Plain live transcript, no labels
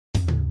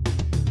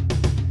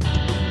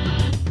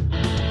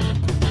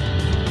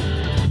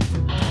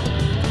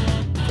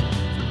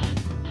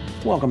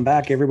Welcome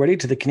back, everybody,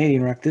 to the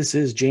Canadian Ruck. This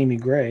is Jamie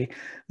Gray.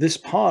 This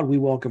pod, we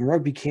welcome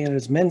Rugby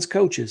Canada's men's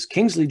coaches,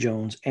 Kingsley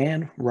Jones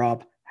and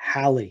Rob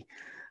Howley.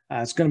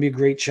 It's going to be a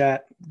great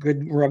chat,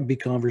 good rugby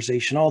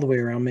conversation all the way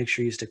around. Make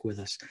sure you stick with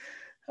us.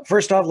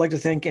 First off, I'd like to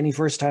thank any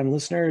first-time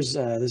listeners.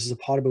 This is a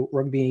pod about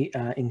rugby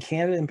in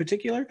Canada in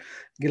particular.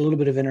 Get a little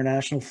bit of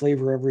international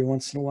flavor every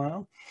once in a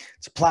while.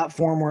 It's a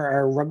platform where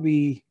our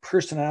rugby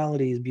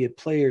personalities, be it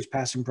players,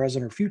 past and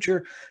present or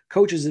future,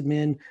 coaches,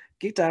 admin,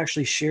 get to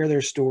actually share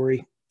their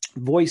story,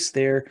 voice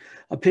their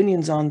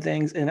opinions on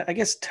things, and I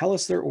guess tell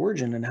us their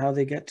origin and how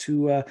they get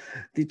to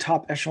the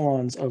top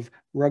echelons of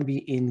rugby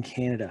in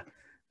Canada.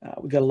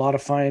 We've got a lot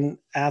of fine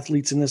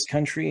athletes in this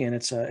country, and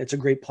it's a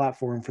great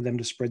platform for them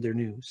to spread their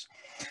news.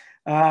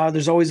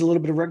 There's always a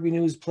little bit of rugby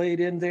news played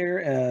in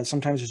there.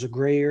 Sometimes there's a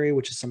gray area,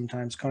 which is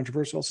sometimes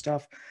controversial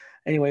stuff.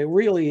 Anyway,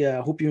 really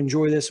hope you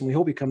enjoy this, and we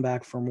hope you come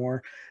back for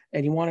more.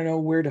 And you want to know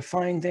where to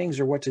find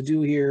things or what to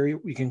do here,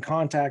 you can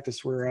contact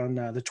us. We're on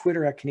the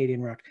Twitter at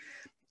Canadian Ruck,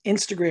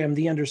 Instagram,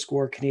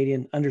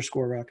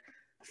 _Canadian_Ruck,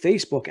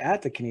 Facebook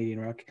at the Canadian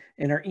Ruck,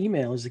 and our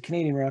email is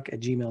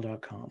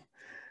thecanadianruck@gmail.com.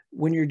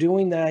 When you're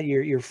doing that,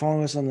 you're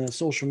following us on the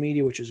social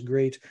media, which is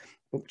great.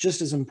 But just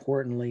as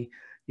importantly,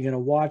 you're going to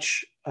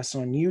watch us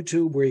on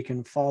YouTube where you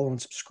can follow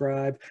and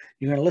subscribe.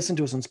 You're going to listen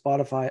to us on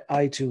Spotify,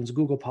 iTunes,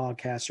 Google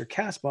Podcasts, or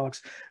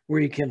CastBox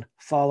where you can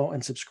follow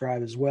and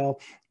subscribe as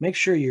well. Make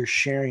sure you're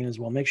sharing as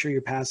well. Make sure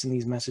you're passing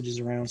these messages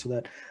around so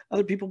that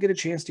other people get a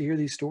chance to hear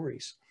these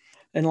stories.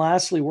 And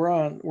lastly, we're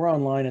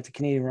online at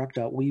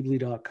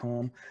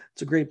thecanadianruck.weebly.com.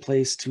 It's a great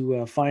place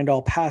to find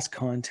all past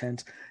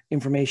content,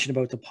 information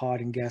about the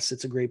pod and guests.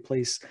 It's a great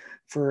place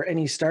for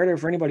any starter,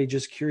 for anybody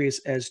just curious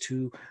as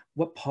to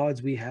what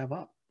pods we have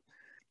up.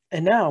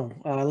 And now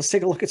let's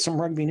take a look at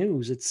some rugby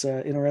news. It's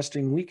an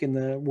interesting week in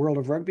the world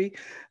of rugby.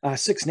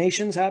 Six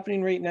Nations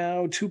happening right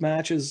now. Two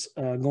matches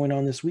going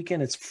on this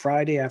weekend. It's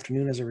Friday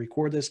afternoon as I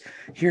record this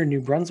here in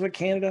New Brunswick,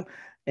 Canada.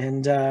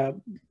 And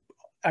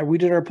we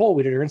did our poll.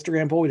 We did our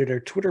Instagram poll. We did our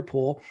Twitter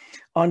poll.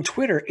 On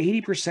Twitter,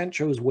 80%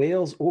 chose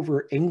Wales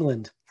over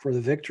England for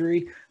the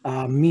victory,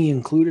 me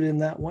included in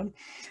that one.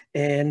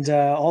 And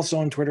also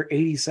on Twitter,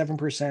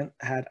 87%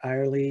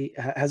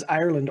 has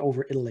Ireland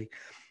over Italy.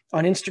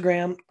 On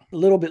Instagram, a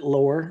little bit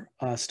lower,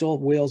 still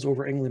Wales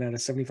over England at a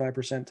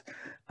 75%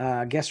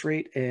 guess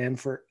rate. And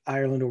for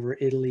Ireland over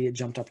Italy, it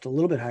jumped up to a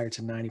little bit higher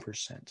to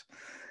 90%.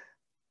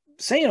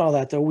 Saying all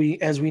that, though,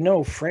 as we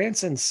know,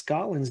 France and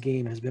Scotland's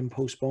game has been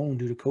postponed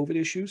due to COVID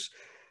issues.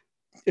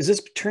 Is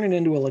this turning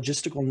into a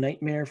logistical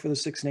nightmare for the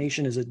Six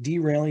Nation? Is it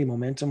derailing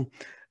momentum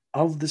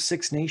of the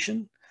Six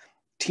Nation?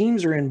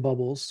 Teams are in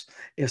bubbles.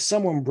 If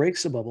someone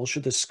breaks a bubble,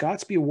 should the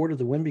Scots be awarded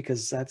the win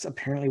because that's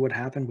apparently what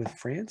happened with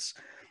France?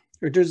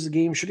 Or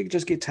should it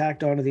just get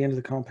tacked on to the end of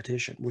the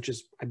competition, which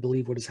is, I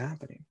believe, what is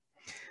happening?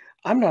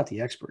 I'm not the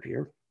expert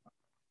here,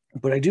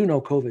 but I do know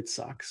COVID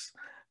sucks.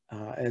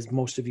 As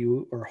most of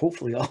you, or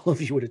hopefully all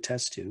of you would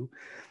attest to.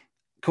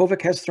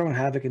 COVID has thrown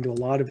havoc into a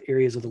lot of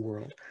areas of the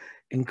world.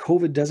 And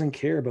COVID doesn't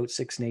care about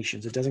Six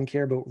Nations. It doesn't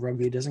care about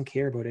rugby. It doesn't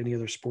care about any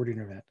other sporting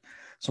event.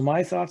 So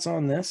my thoughts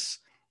on this,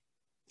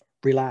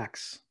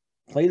 relax.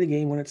 Play the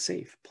game when it's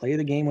safe. Play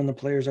the game when the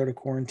player's out of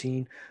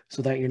quarantine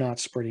so that you're not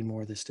spreading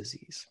more of this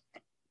disease.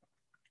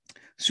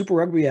 Super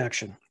Rugby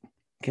action.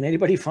 Can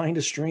anybody find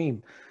a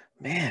stream?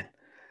 Man,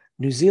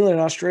 New Zealand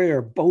and Australia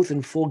are both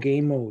in full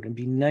game mode, and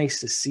be nice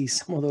to see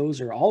some of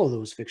those, or all of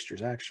those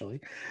fixtures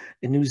actually.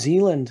 In New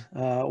Zealand,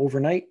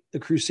 overnight, the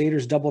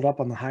Crusaders doubled up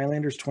on the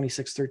Highlanders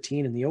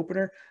 26-13 in the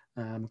opener.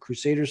 I'm a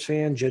Crusaders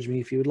fan, judge me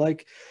if you would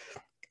like.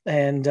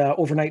 And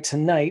overnight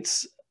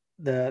tonight,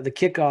 the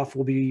kickoff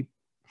will be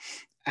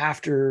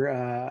after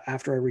I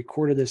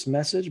recorded this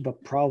message,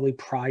 but probably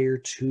prior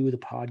to the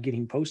pod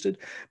getting posted,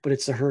 but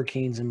it's the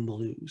Hurricanes and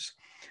Blues.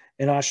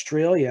 In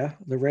Australia,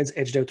 the Reds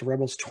edged out the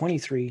Rebels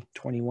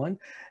 23-21,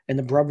 and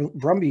the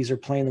Brumbies are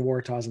playing the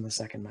Waratahs in the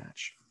second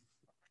match.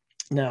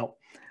 Now,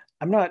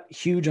 I'm not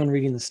huge on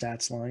reading the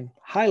stats line.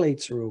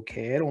 Highlights are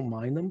okay. I don't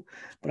mind them,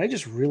 but I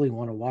just really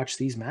want to watch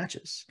these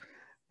matches.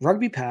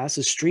 Rugby Pass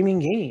is streaming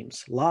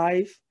games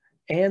live,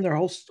 and they're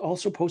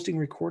also posting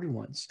recorded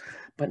ones,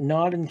 but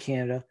not in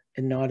Canada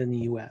and not in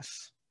the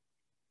US.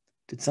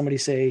 Did somebody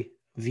say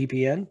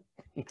VPN?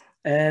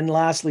 And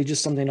lastly,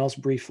 just something else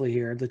briefly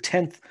here. The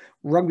 10th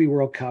Rugby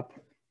World Cup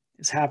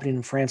is happening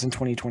in France in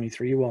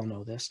 2023. You all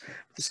know this.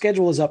 The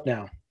schedule is up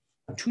now.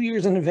 2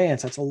 years in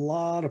advance. That's a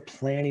lot of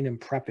planning and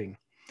prepping.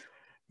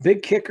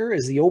 Big kicker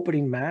is the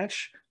opening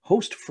match.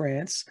 Host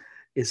France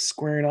is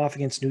squaring off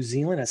against New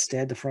Zealand at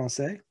Stade de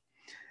Francais.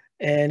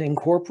 And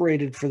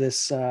incorporated for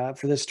this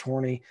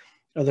tourney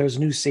are those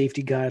new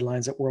safety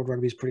guidelines that World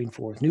Rugby is putting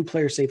forth. New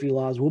player safety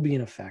laws will be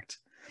in effect.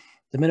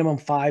 The minimum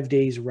 5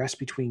 days rest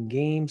between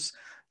games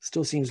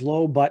still seems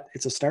low, but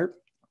it's a start.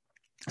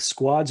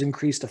 Squads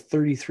increased to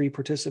 33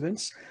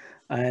 participants,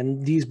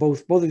 and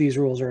both of these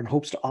rules are in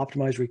hopes to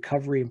optimize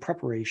recovery and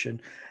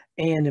preparation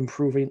and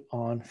improving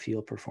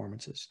on-field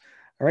performances.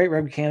 All right,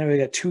 Rugby Canada, we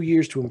got 2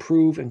 years to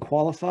improve and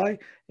qualify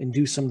and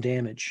do some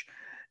damage.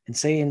 And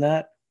saying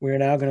that, we're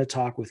now going to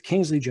talk with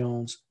Kingsley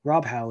Jones,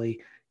 Rob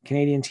Howley,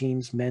 Canadian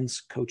teams,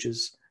 men's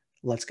coaches.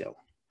 Let's go.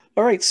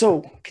 All right,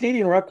 so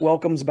Canadian Ruck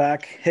welcomes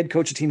back head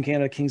coach of Team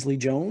Canada, Kingsley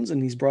Jones,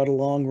 and he's brought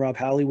along Rob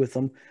Howley with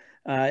him.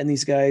 And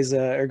these guys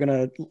are going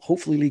to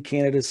hopefully lead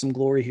Canada some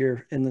glory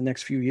here in the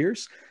next few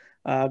years.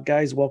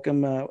 Guys,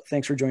 welcome.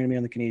 Thanks for joining me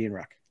on the Canadian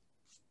Ruck.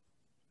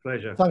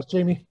 Pleasure. Thanks,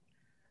 Jamie.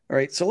 All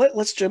right, so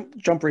let's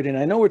jump right in.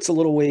 I know it's a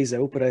little ways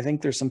out, but I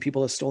think there's some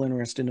people that are still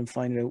interested in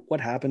finding out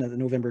what happened at the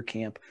November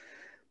camp.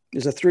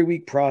 There's a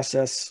 3-week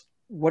process.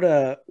 What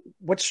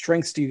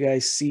strengths do you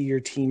guys see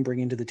your team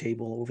bringing to the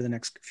table over the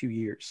next few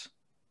years?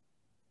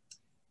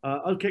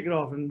 I'll kick it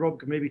off, and Rob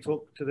can maybe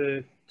talk to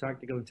the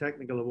tactical and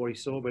technical of what he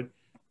saw. But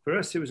for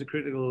us, it was a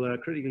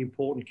critically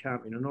important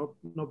camp. You know,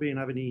 not being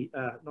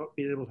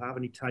able to have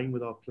any time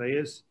with our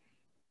players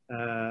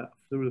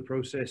through the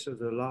process of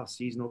the last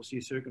season. Obviously,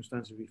 the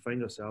circumstances we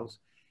find ourselves,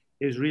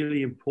 it is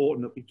really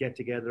important that we get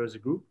together as a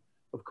group.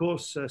 Of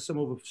course, some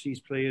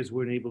overseas players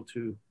weren't able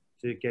to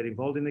get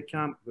involved in the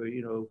camp. But,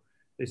 you know,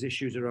 there's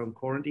issues around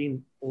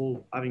quarantine.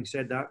 All having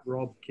said that,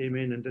 Rob came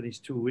in and done his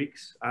 2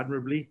 weeks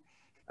admirably.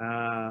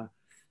 And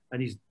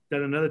he's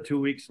done another 2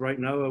 weeks right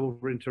now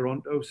over in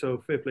Toronto.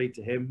 So fair play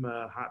to him.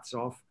 Hats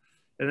off.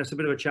 And that's a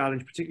bit of a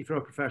challenge, particularly for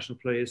our professional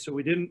players. So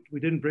we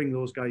didn't bring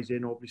those guys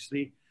in,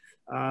 obviously.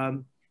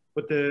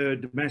 But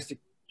the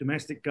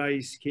domestic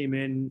guys came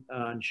in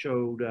and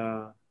showed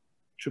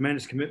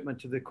tremendous commitment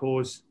to the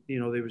cause. You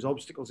know, there was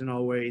obstacles in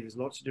our way. There's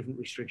lots of different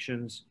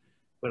restrictions.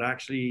 But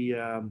actually,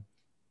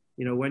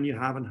 you know, when you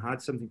haven't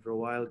had something for a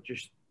while,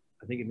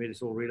 I think it made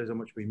us all realize how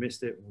much we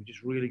missed it. We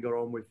just really got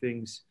on with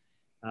things.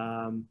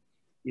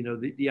 You know,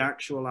 the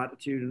actual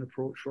attitude and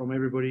approach from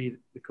everybody,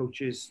 the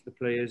coaches, the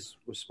players,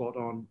 was spot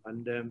on,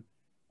 and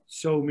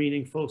so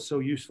meaningful, so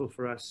useful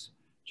for us,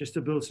 just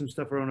to build some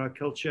stuff around our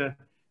culture,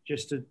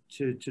 just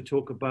to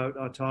talk about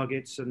our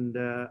targets and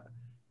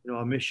you know,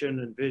 our mission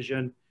and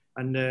vision,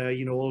 and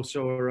you know,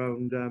 also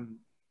around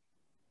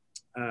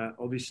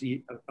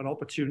obviously an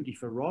opportunity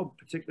for Rob,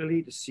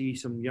 particularly to see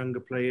some younger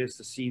players,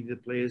 to see the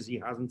players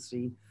he hasn't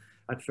seen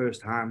at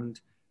first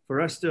hand,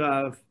 for us to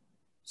have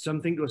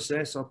something to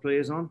assess our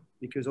players on,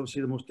 because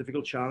obviously the most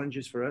difficult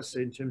challenges for us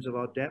in terms of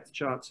our depth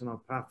charts and our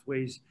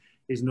pathways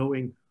is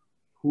knowing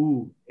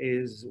who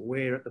is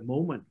where at the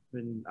moment.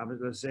 And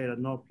as I said,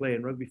 not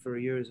playing rugby for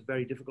a year is a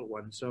very difficult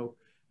one. So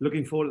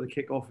looking forward to the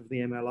kickoff of the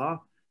MLR.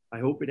 I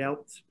hope it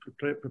helps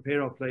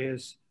prepare our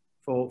players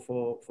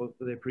for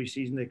their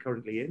pre-season they're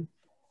currently in.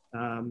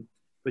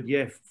 But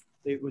yeah,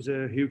 it was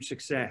a huge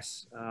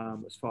success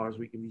as far as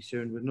we can be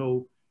concerned, with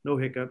no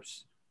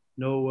hiccups,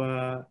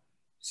 no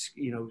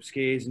you know,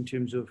 scares in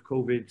terms of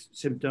COVID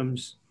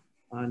symptoms,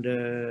 and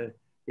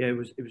yeah, it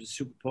was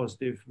super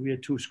positive. We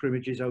had 2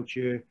 scrimmages out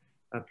here.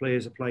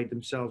 Players applied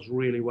themselves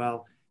really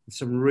well, and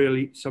some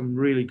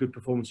really good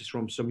performances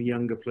from some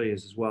younger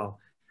players as well.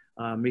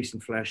 Mason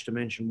Flesh, to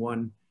mention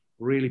one,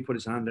 really put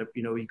his hand up.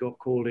 You know, he got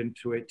called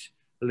into it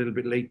a little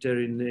bit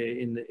later in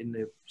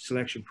the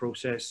selection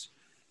process,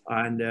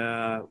 and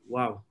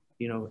wow,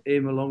 you know,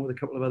 him along with a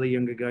couple of other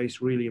younger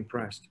guys really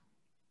impressed.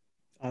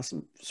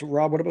 Awesome. So,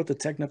 Rob, what about the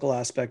technical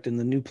aspect and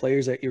the new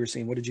players that you were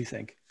seeing? What did you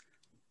think?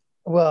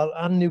 Well,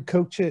 and new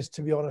coaches,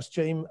 to be honest,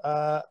 James.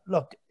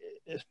 Look,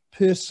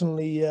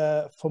 personally,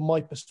 from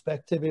my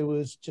perspective, it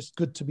was just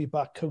good to be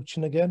back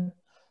coaching again.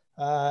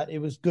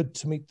 It was good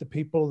to meet the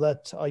people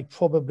that I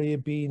probably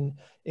have been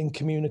in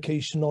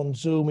communication on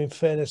Zoom, in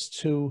fairness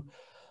to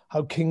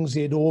how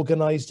Kingsley had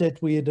organised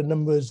it. We had a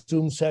number of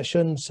Zoom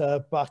sessions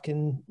back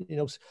in, you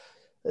know,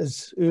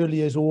 as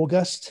early as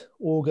August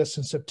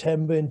and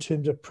September, in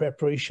terms of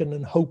preparation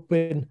and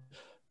hoping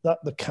that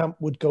the camp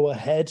would go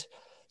ahead.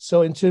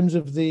 So in terms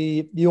of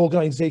the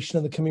organisation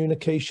and the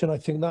communication, I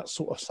think that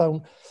sort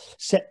of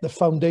set the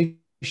foundation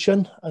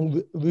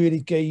and really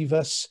gave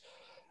us,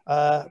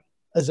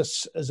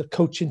 as a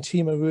coaching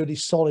team, a really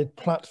solid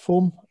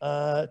platform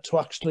to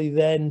actually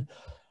then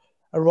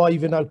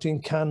arriving out in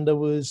Canada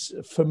was,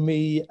 for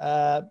me,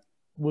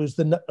 was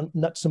the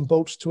nuts and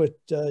bolts to it,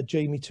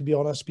 Jamie, to be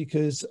honest,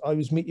 because I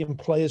was meeting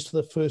players for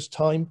the first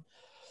time.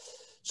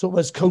 So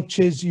as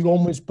coaches, you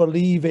almost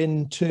believe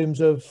in terms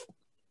of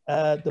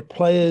the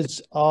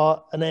players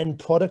are an end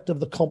product of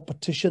the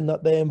competition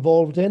that they're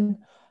involved in.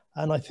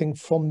 And I think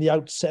from the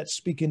outset,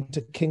 speaking to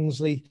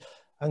Kingsley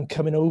and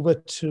coming over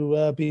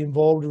to be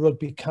involved in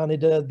Rugby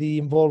Canada, the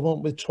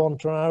involvement with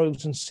Toronto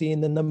Arrows and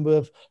seeing the number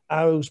of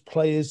Arrows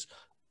players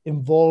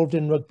involved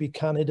in Rugby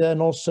Canada,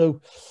 and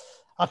also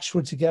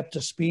actually to get up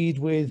to speed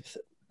with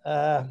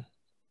the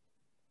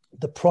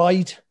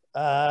Pride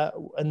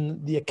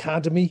and the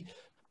Academy,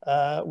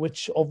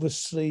 which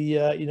obviously,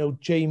 you know,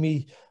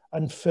 Jamie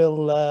and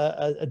Phil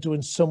are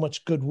doing so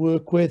much good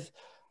work with.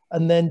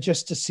 And then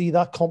just to see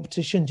that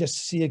competition, just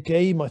to see a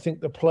game, I think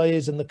the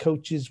players and the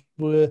coaches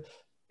were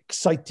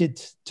excited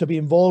to be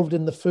involved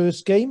in the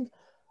first game.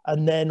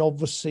 And then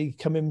obviously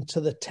coming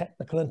to the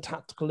technical and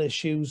tactical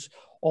issues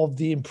of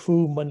the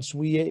improvements,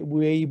 we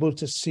were able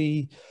to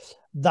see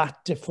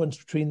that difference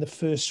between the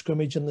first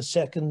scrimmage and the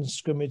second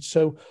scrimmage.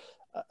 So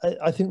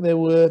I think there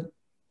were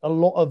a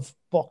lot of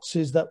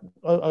boxes that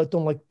I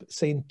don't like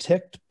saying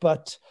ticked,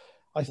 but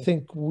I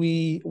think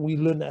we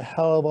learned a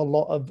hell of a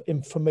lot of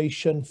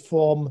information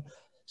from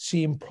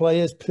seeing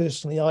players.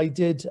 Personally, I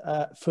did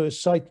at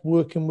first sight,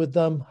 working with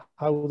them,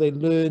 how they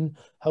learn,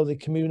 how they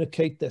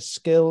communicate, their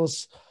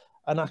skills,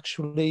 and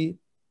actually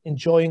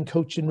enjoying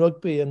coaching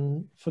rugby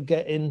and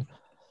forgetting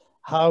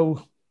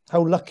how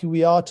lucky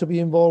we are to be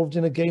involved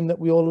in a game that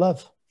we all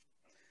love.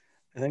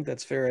 I think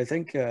that's fair. I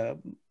think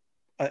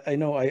I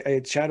know I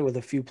had chatted with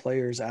a few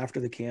players after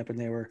the camp, and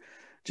they were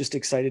just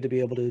excited to be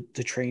able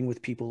to train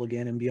with people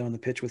again and be on the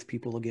pitch with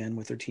people again,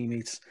 with their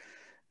teammates.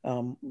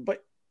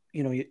 But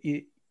you know,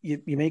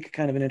 you make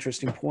kind of an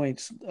interesting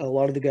point. A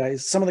lot of the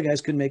guys, some of the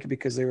guys couldn't make it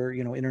because they were,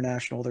 you know,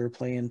 international. They were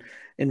playing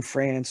in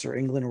France or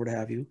England or what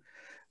have you.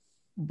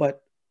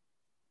 But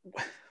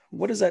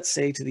what does that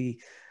say to the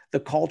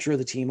culture of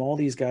the team? All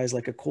these guys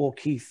like a Cole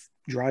Keith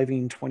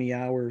driving 20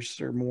 hours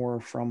or more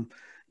from,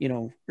 you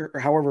know, or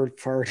however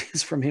far it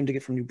is from him to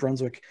get from New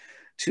Brunswick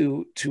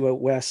to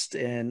out west,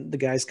 and the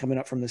guys coming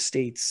up from the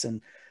States.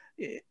 And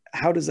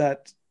how does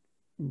that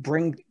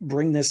bring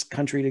this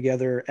country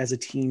together as a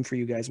team for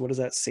you guys? What does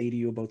that say to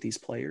you about these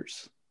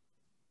players?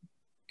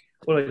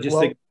 Well, I just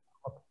think,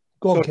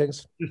 go on,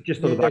 Kings.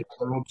 Just on the back of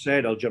what Rob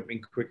said, I'll jump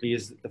in quickly,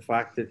 is the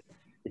fact that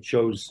it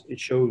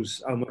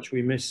shows how much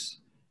we miss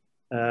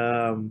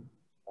our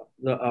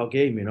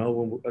game. You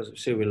know, as I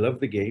say, we love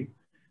the game,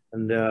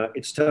 and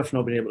it's tough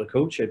not being able to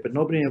coach it, but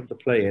not being able to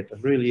play it. I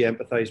really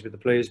empathise with the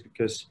players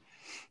because,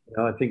 you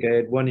know, I think I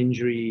had one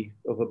injury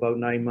of about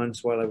 9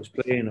 months while I was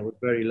playing. I was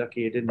very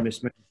lucky; I didn't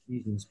miss many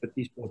seasons. But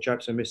these poor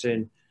chaps are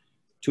missing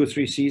 2 or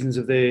 3 seasons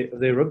of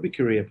their rugby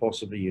career,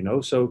 possibly. You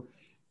know, so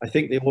I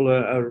think they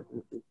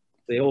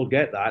all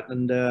get that,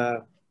 and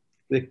the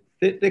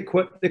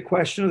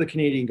question of the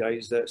Canadian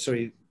guys.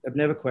 I've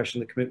never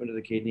questioned the commitment of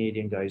the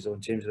Canadian guys, though,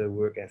 in terms of their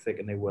work ethic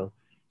and their will.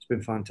 It's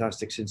been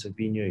fantastic since I've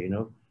been here. You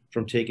know,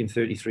 from taking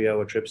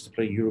 33-hour trips to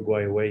play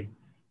Uruguay away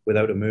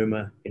without a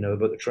murmur. You know,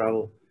 about the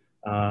travel.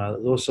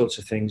 Those sorts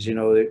of things, you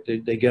know,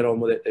 they get on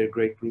with it. They're a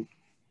great group.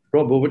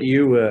 Rob, over to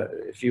you.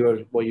 If you were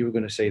what you were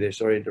going to say there,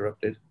 sorry, I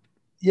interrupted.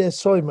 Yeah,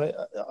 sorry, mate.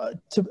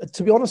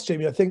 To be honest,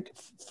 Jamie, I think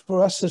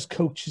for us as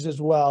coaches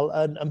as well,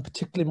 and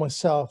particularly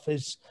myself,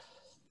 is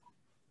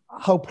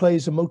how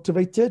players are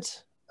motivated.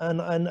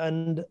 And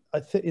I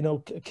think, you know,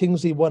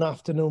 Kingsley, one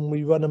afternoon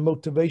we run a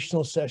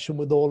motivational session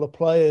with all the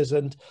players,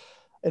 and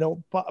you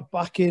know,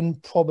 back in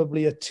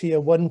probably a tier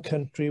 1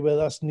 country, where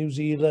that's New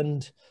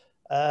Zealand,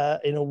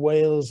 you know,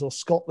 Wales or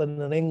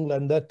Scotland and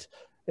England, that,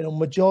 you know,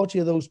 majority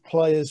of those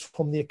players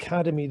from the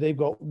academy, they've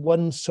got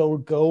one sole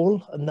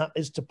goal, and that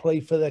is to play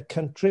for their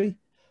country.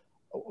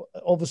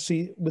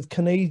 Obviously, with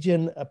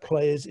Canadian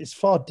players, it's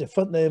far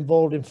different. They're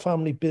involved in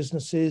family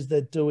businesses,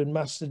 they're doing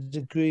master's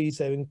degrees,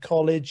 they're in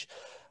college,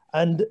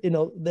 and, you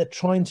know, they're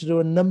trying to do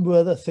a number of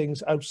other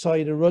things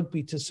outside of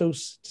rugby to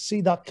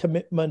see that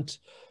commitment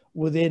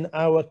within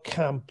our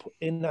camp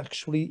in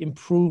actually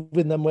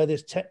improving them, whether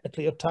it's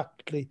technically or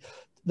tactically.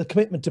 The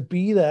commitment to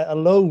be there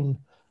alone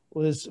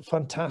was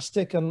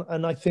fantastic.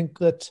 And I think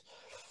that,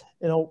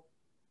 you know,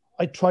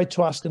 I tried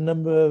to ask a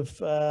number of,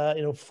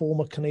 you know,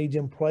 former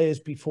Canadian players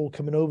before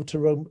coming over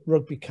to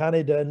Rugby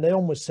Canada, and they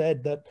almost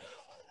said that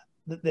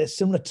they're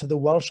similar to the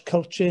Welsh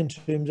culture in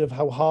terms of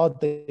how hard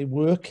they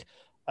work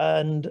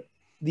and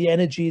the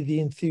energy, the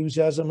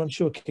enthusiasm. I'm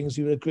sure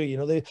Kingsley would agree. You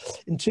know,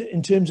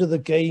 in terms of the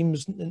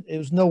games, it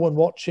was no one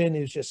watching.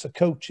 It was just the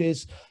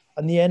coaches.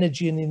 And the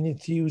energy and the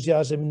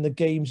enthusiasm in the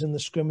games and the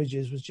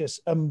scrimmages was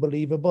just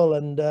unbelievable.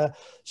 And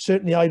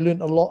certainly I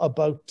learned a lot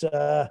about,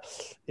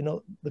 you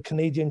know, the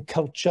Canadian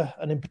culture,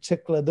 and in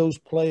particular those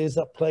players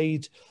that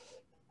played,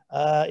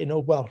 you know,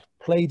 well,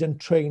 played and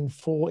trained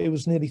for, it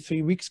was nearly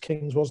 3 weeks,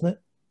 Kings, wasn't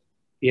it?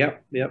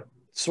 Yeah.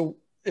 So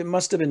it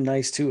must have been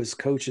nice too, as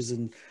coaches,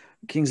 and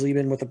Kingsley, you've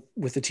been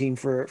with the team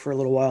for a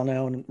little while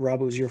now, and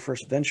Rob, it was your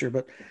first venture,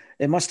 but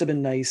it must have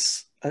been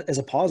nice as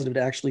a positive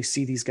to actually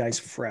see these guys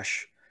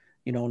fresh.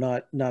 You know,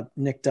 not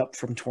nicked up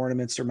from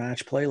tournaments or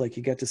match play. Like,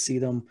 you get to see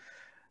them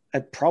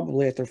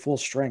probably at their full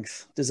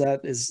strength.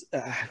 Yes,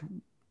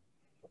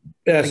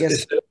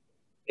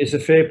 it's a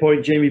fair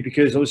point, Jamie,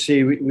 because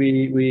obviously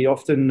we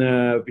often,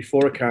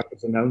 before a camp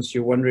is announced,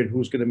 you're wondering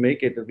who's going to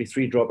make it. There'll be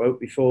 3 drop out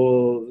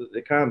before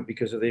the camp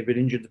because they've been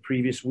injured the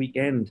previous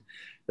weekend.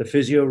 The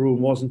physio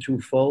room wasn't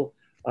too full,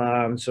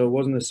 so it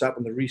wasn't a sap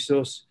on the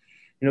resource.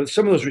 You know,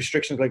 some of those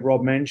restrictions, like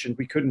Rob mentioned,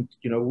 we couldn't.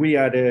 You know, we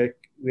had a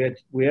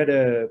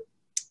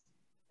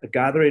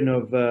gathering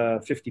of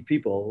 50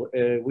 people.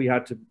 We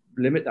had to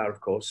limit that, of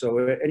course. So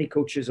any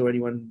coaches or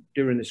anyone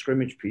during the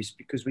scrimmage piece,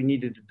 because we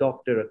needed a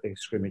doctor at the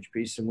scrimmage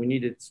piece and we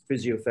needed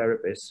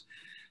physiotherapists.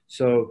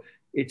 So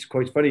it's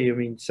quite funny. I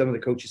mean, some of the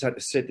coaches had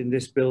to sit in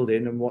this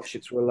building and watch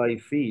it through a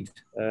live feed,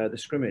 the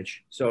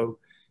scrimmage. So,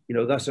 you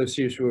know, that's how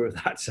serious we were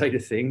with that side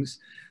of things.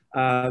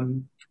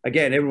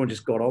 Again, everyone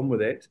just got on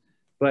with it.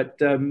 But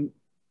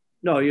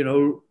no, you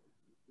know,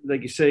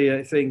 like you say,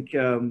 I think...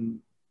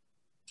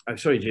 I'm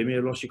sorry, Jamie, I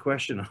lost your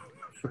question. I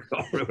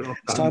forgot.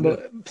 It's talking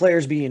about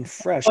players being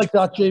fresh. Like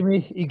that, Jamie.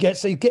 He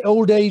get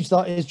old age,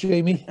 that is,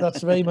 Jamie.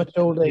 That's very much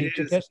old age.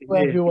 It gets to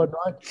everyone,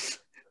 right?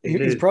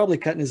 He's probably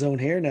cutting his own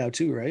hair now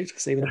too, right?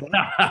 Saving a buck.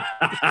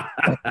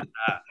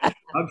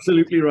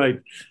 Absolutely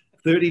right.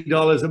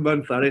 $30 a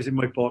month, that is in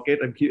my pocket.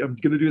 I'm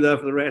going to do that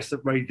for the rest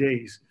of my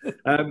days.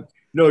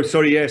 No,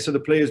 sorry, yeah. So the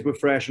players were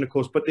fresh, and of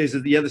course, but there's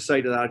the other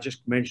side of that I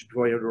just mentioned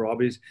before I had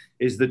Rob is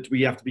that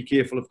we have to be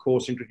careful, of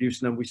course,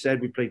 introducing them. We said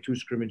we played 2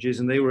 scrimmages,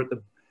 and they were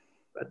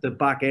at the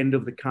back end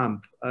of the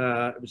camp.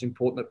 It was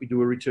important that we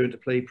do a return to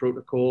play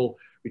protocol,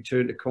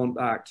 return to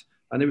contact,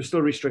 and there were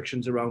still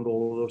restrictions around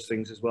all of those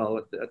things as well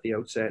at the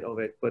outset of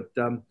it. But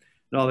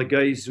no, the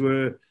guys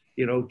were,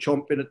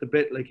 chomping at the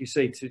bit, like you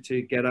say,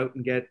 to get out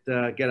and get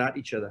at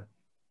each other.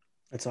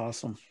 That's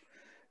awesome.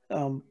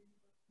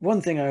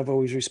 One thing I've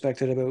always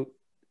respected about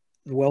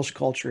the Welsh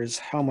culture is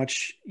how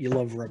much you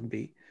love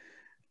rugby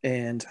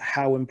and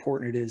how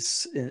important it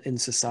is in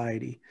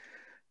society.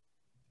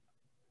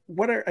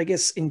 I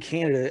guess in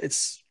Canada,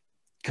 it's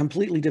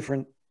completely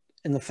different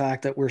in the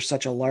fact that we're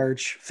such a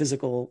large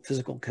physical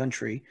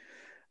country,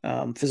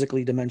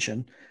 physically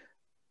dimension.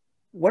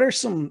 What are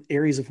some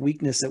areas of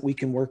weakness that we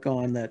can work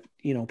on that,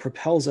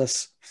 propels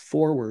us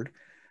forward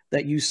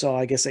that you saw,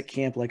 I guess, at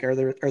camp? Like, are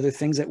there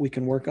things that we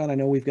can work on? I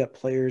know we've got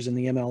players in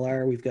the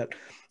MLR, we've got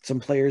some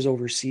players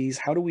overseas.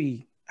 How do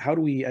we,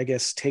 I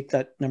guess, take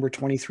that number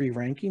 23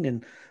 ranking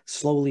and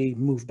slowly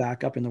move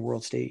back up in the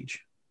world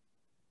stage?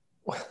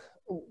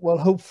 Well,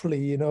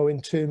 hopefully,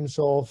 in terms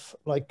of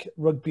like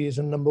rugby is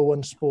a number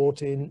 1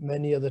 sport in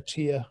many other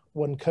tier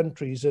 1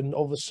 countries, and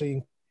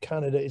obviously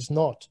Canada is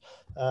not.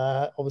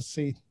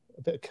 Obviously,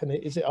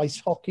 is it ice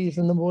hockey is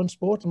the number 1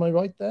 sport? Am I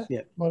right there?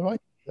 Yeah. Am I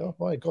right? Oh,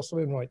 I got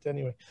something right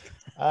anyway.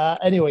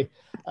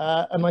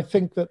 And I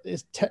think that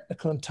it's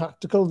technical and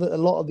tactical that a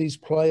lot of these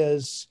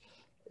players,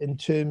 in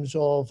terms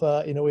of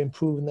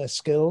improving their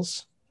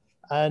skills,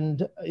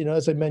 and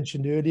as I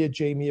mentioned earlier,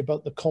 Jamie,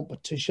 about the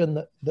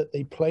competition that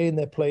they play, and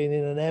they're playing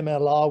in an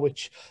MLR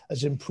which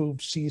has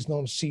improved season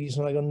on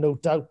season. I got no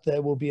doubt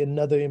there will be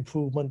another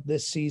improvement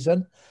this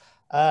season,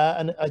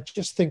 and I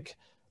just think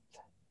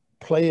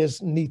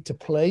players need to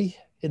play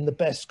in the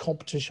best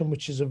competition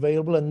which is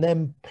available, and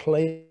then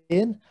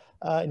playing,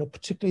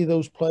 particularly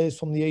those players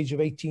from the age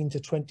of 18 to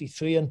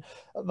 23. And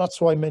that's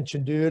why I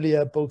mentioned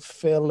earlier, both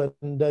Phil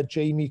and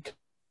Jamie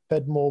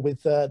fed more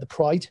with the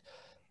pride,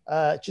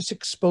 just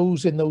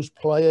exposing those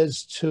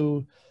players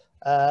to,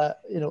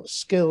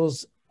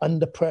 skills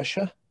under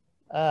pressure,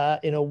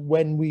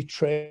 when we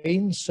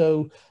train.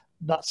 So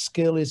that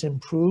skill is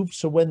improved.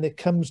 So when it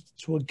comes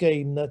to a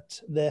game, that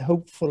they're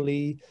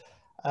hopefully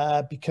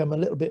become a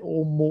little bit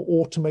more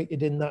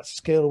automated in that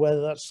skill,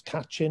 whether that's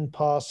catching,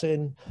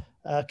 passing,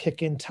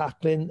 kicking,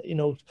 tackling,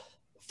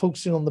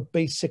 focusing on the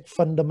basic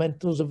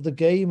fundamentals of the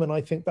game. And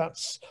I think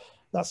that's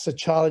a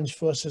challenge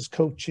for us as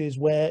coaches,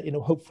 where,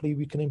 hopefully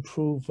we can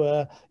improve,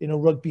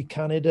 Rugby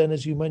Canada. And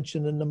as you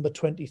mentioned, the number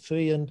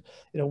 23, and,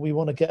 we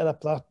want to get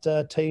up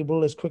that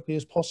table as quickly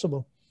as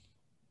possible.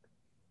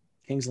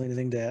 Kingsley,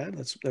 anything to add?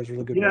 That's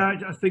really good. Yeah,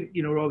 I think,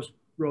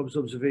 Rob's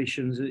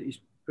observations, he's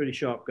a pretty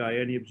sharp guy,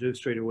 and he observes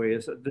straight away.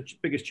 The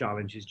biggest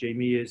challenge is,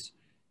 Jamie, is,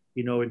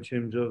 in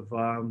terms of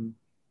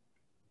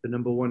the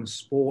number 1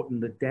 sport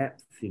and the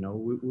depth,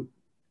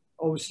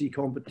 obviously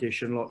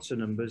competition, lots of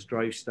numbers,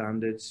 drive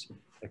standards.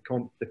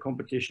 The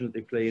competition that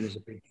they play in is a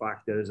big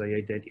factor, as I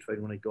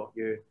identified when I got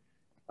here.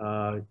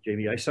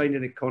 Jamie, I signed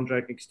in a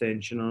contract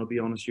extension, and I'll be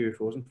honest with you, if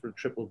it wasn't for a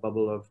triple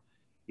bubble of,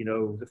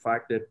 the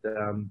fact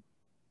that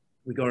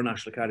we got a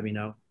national academy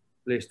now,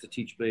 place to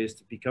teach players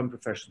to become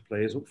professional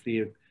players,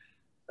 hopefully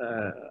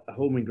a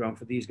homing ground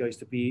for these guys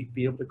to be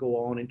able to go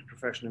on into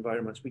professional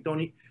environments. We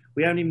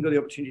haven't even got the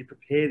opportunity to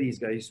prepare these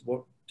guys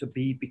to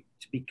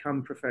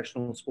become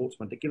professional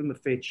sportsmen, to give them a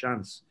fair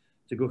chance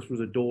to go through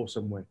the door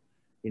somewhere.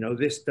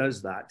 This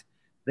does that.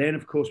 Then,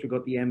 of course, we've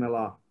got the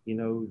MLR.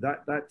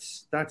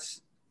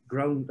 That's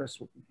ground. That's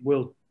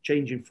world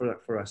changing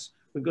for us.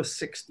 We've got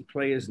 60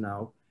 players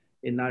now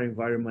in that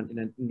environment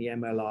in the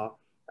MLR,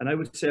 and I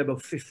would say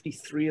about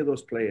 53 of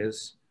those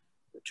players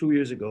 2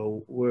 years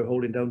ago were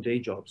holding down day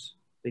jobs.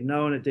 They're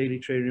now in a daily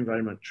training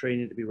environment,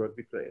 training to be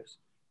rugby players.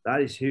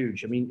 That is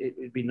huge. I mean,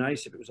 it'd be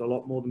nice if it was a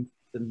lot more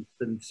than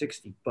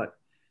 60, but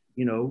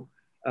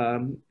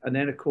and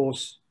then of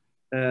course.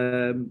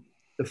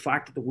 The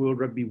fact that the World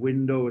Rugby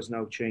window has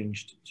now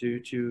changed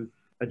to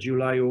a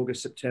July,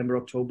 August, September,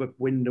 October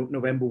window,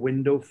 November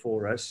window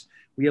for us.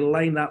 We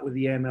align that with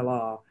the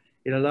MLR.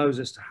 It allows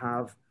us to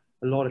have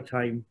a lot of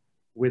time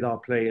with our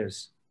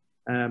players.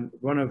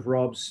 One of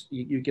Rob's,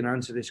 you can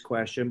answer this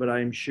question, but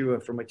I am sure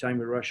from my time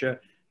with Russia,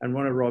 and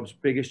one of Rob's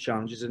biggest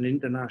challenges as an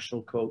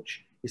international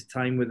coach is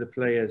time with the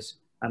players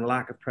and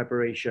lack of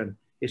preparation.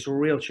 It's a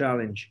real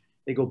challenge.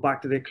 They go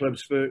back to their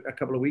clubs for a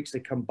couple of weeks. They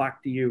come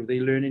back to you. They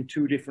learn in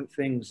 2 different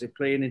things. They're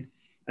playing it,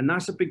 and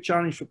that's a big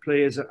challenge for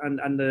players. And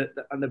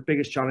the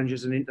biggest challenge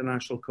as an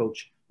international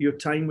coach, your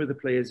time with the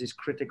players is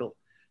critical.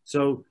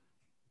 So,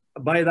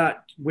 by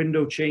that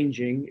window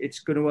changing,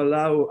 it's going to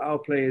allow our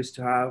players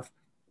to have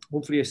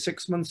hopefully a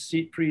 6-month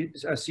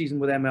season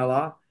with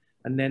MLR,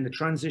 and then the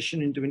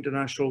transition into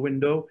international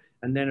window,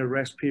 and then a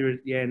rest period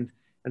at the end.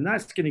 And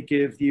that's going to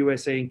give the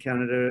USA and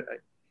Canada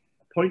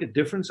point of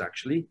difference,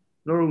 actually,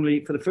 not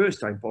only for the first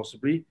time,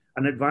 possibly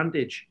an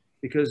advantage,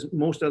 because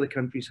most other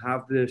countries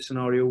have the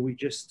scenario we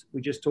just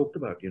talked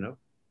about, you know.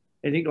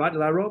 Anything to add to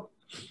that, Rob?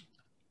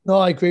 No,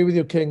 I agree with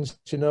you, Kings.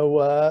 You know,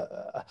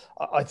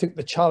 I think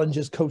the challenge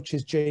as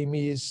coaches,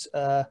 Jamie, is, you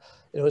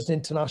know, as an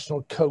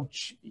international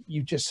coach,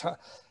 you just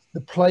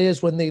the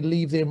players, when they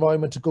leave the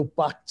environment to go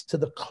back to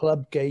the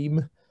club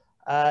game,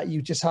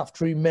 you just have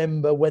to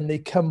remember when they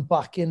come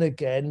back in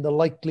again, the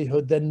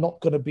likelihood they're not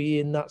going to be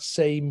in that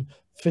same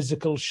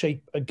physical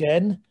shape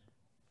again,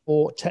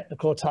 or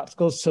technical or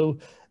tactical. So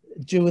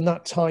during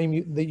that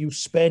time that you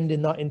spend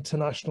in that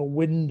international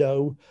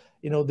window,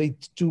 you know, they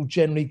do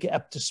generally get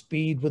up to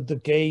speed with the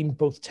game,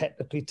 both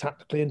technically,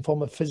 tactically, and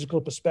from a physical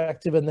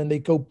perspective. And then they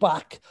go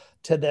back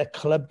to their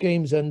club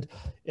games. And,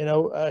 you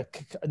know,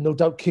 no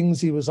doubt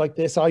Kingsley was like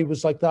this. I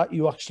was like that.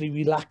 You actually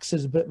relax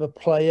as a bit of a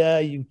player.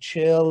 You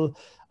chill.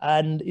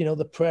 And, you know,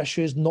 the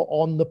pressure is not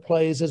on the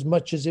players as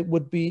much as it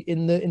would be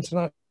in the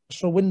international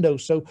window.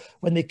 So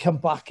when they come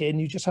back in,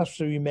 you just have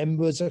to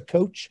remember as a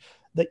coach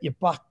that you're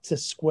back to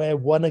square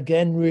one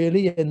again,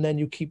 really. And then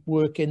you keep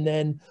working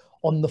then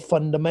on the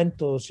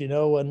fundamentals, you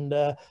know, and,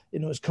 you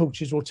know, as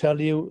coaches will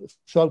tell you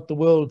throughout the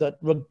world that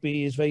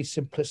rugby is very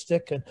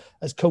simplistic. And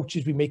as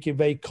coaches, we make it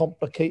very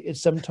complicated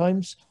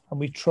sometimes, and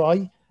we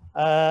try.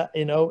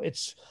 You know,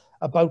 it's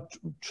about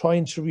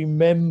trying to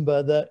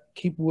remember that,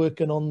 keep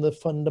working on the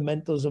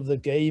fundamentals of the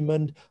game,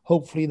 and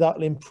hopefully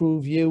that'll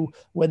improve you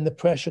when the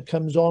pressure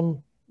comes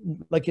on,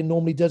 like it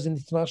normally does in the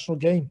international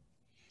game.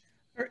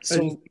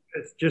 So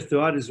just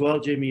to add as well,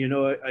 Jamie, you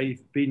know,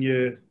 I've been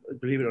here,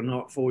 believe it or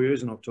not, 4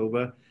 years in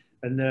October.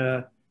 And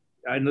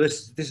I know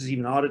this is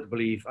even harder to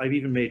believe. I've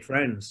even made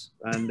friends,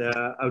 and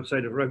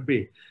outside of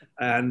rugby,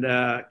 and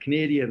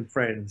Canadian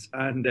friends,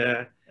 and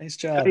nice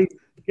job,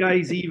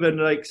 guys. Even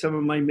like some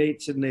of my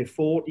mates in their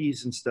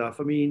 40s and stuff.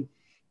 I mean,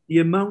 the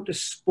amount of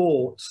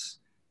sports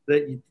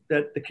that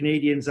the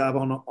Canadians have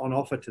on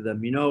offer to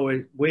them. You know,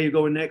 where are you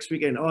going next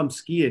weekend? Oh, I'm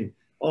skiing.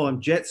 Oh,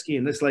 I'm jet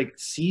skiing. That's like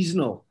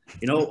seasonal.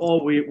 You know,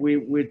 oh,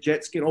 we're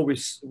jet skiing. Oh, we're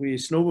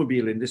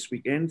snowmobiling this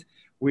weekend.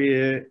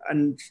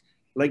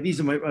 Like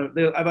these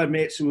are I've had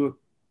mates who are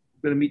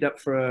going to meet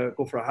up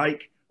go for a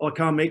hike. Oh, I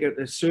can't make it.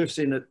 There's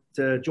surfing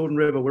at Jordan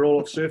River. We're all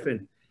off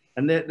surfing,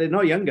 and they're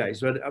not young guys.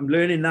 But I'm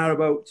learning now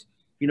about,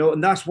 you know,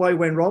 and that's why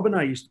when Rob and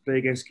I used to play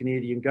against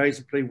Canadian guys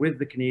and play with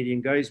the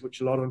Canadian guys, which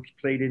a lot of them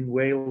played in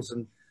Wales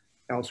and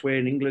elsewhere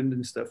in England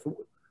and stuff.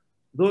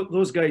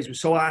 Those guys were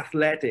so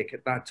athletic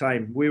at that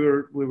time. We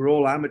were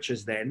all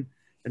amateurs then,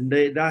 and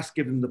that's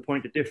given them the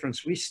point of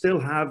difference. We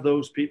still have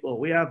those people.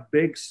 We have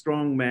big,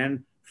 strong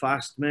men,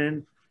 fast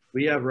men.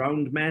 We have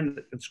round men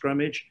that can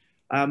scrummage.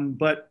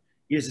 But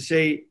as I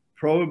say,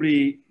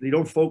 probably they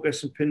don't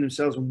focus and pin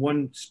themselves on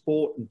one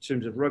sport in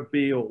terms of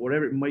rugby or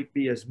whatever it might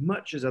be as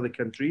much as other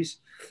countries,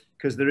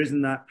 because there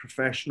isn't that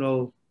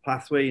professional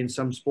pathway in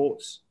some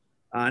sports.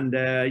 And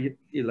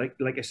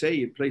like I say,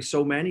 you play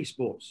so many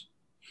sports.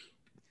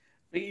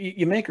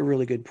 You make a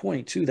really good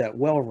point too, that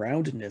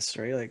well-roundedness,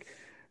 right? Like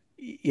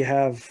you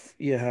have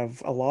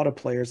a lot of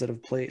players that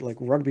have played, like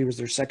rugby was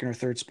their second or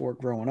third sport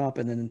growing up,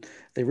 and then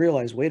they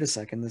realize, wait a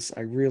second,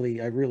 I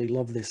really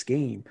love this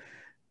game.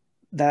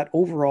 That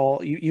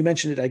overall, you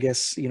mentioned it, I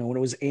guess, you know, when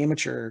it was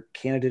amateur,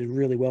 Canada did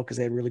really well because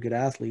they had really good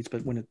athletes,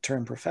 but when it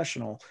turned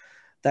professional,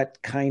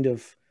 that kind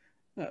of,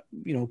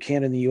 you know,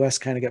 Canada and the US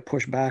kind of got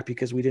pushed back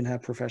because we didn't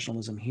have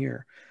professionalism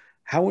here.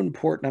 How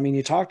important, I mean,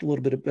 you talked a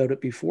little bit about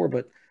it before,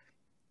 but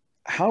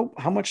how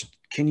much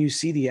can you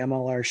see the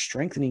MLR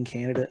strengthening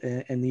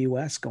Canada and the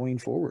US going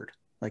forward?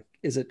 Like,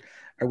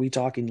 are we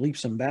talking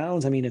leaps and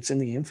bounds? I mean, it's in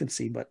the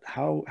infancy, but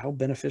how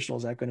beneficial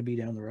is that going to be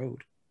down the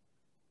road?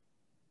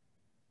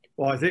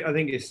 Well, I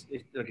think it's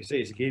like I say,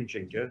 it's a game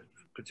changer,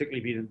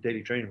 particularly being in the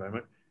daily training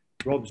environment.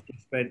 Rob's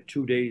just spent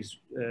 2 days,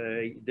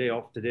 day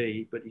off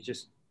today, but he's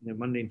just, you know,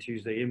 Monday and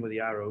Tuesday in with the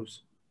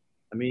Arrows.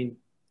 I mean,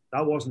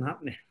 that wasn't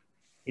happening,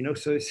 you know.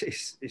 So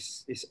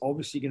it's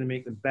obviously going to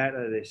make them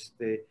better.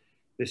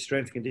 The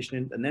strength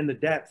conditioning, and then the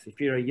depth. If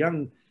you're a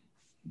young,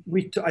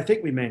 I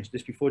think we mentioned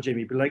this before,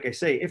 Jamie, but like I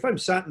say, if I'm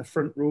sat in the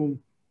front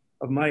room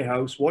of my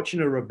house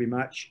watching a rugby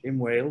match in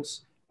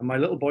Wales, and my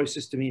little boy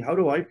says to me, how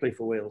do I play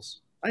for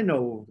Wales? I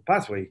know the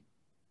pathway.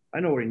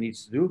 I know what he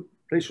needs to do.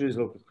 Plays for his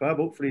local club.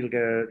 Hopefully he'll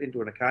get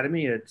into an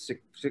academy at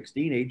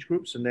 16 age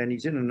groups, and then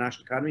he's in a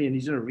national academy, and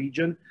he's in a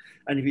region.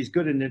 And if he's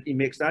good in it, he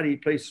makes that, he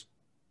plays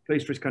for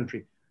his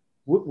country.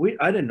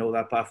 I didn't know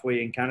that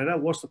pathway in Canada.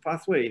 What's the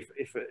pathway?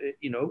 If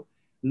you know,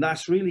 and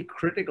that's really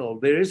critical.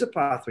 There is a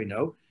pathway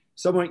now.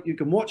 Someone, you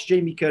can watch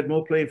Jamie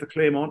Cudmore playing for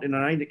Claremont in an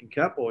Heineken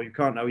Cup, or you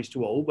can't now, he's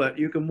too old, but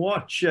you can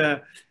watch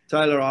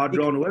Tyler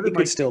Ardron, whoever he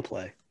could still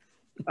play.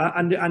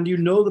 And you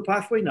know the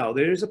pathway now.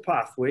 There is a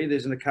pathway.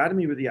 There's an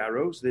academy with the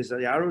Arrows. There's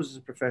the Arrows as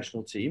a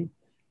professional team.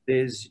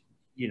 There's,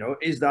 you know,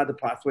 is that the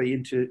pathway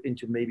into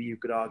maybe you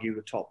could argue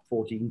a top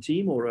 14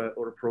 team or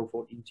a pro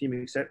 14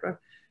 team, etc.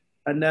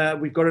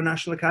 And we've got a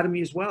national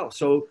academy as well.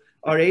 So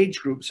our age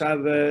groups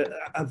have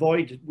a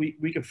void.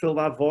 We can fill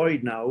that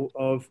void now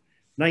of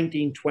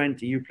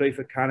 19-20. You play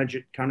for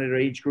Canada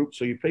age group,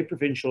 so you play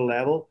provincial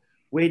level,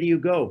 where do you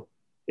go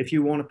if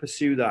you want to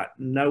pursue that?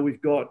 Now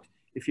we've got,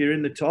 if you're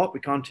in the top, we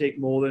can't take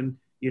more than,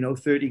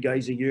 30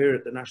 guys a year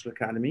at the National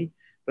Academy,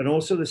 but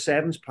also the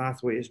sevens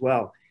pathway as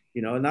well.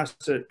 And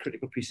that's a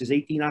critical piece. There's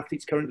 18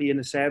 athletes currently in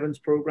the sevens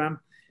program,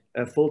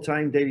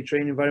 full-time daily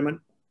training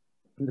environment.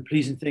 And the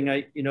pleasing thing,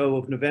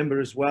 of November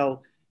as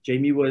well,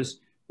 Jamie,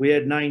 was we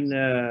had nine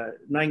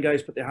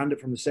guys put their hand up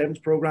from the sevens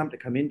program to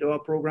come into our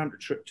program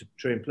to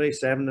try and play.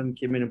 7 of them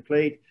came in and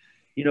played,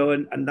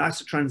 and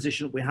that's a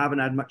transition that we haven't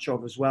had much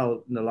of as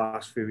well in the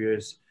last few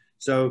years.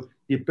 So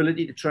the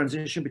ability to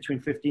transition between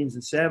 15s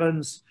and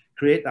 7s,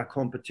 create that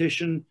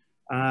competition,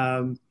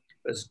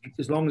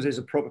 as long as there's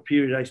a proper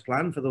periodized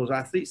plan for those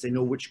athletes, they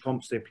know which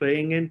comps they're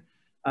playing in,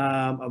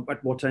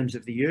 at what times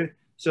of the year.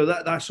 So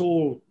that's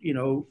all,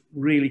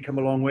 really come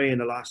a long way in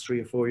the last 3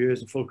 or 4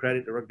 years, and full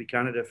credit to Rugby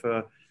Canada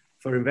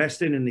for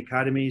investing in the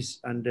academies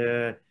and,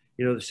 the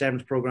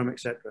sevens program,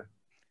 etc.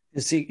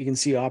 You can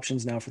see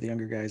options now for the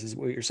younger guys, is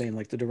what you're saying,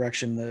 like the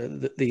direction,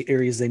 the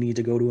areas they need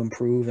to go to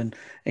improve and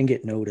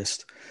get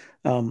noticed.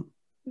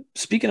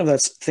 Speaking of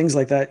that, things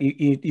like that,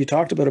 you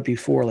talked about it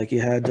before. Like you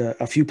had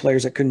a few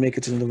players that couldn't make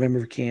it to the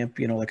November camp,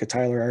 like a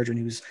Tyler Ardron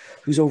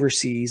who's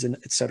overseas and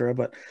et cetera.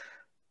 But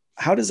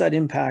how does that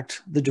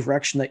impact the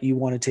direction that you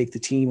want to take the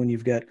team when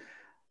you've got,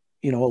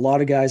 a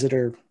lot of guys that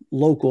are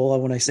local?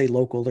 When I say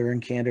local, they're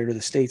in Canada or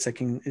the States that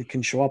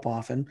can show up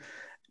often.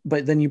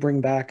 But then you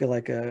bring back maybe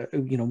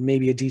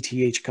a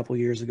DTH a couple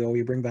of years ago,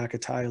 you bring back a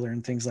Tyler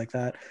and things like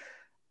that.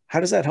 How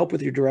does that help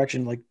with your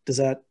direction? Like, does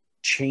that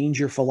change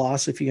your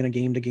philosophy on a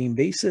game-to-game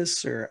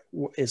basis, or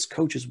as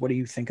coaches, what do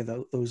you think of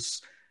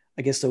those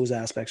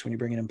aspects when you're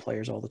bringing in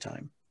players all the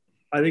time?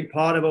 I think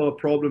part of our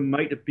problem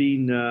might have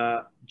been,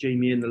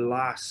 Jamie, in the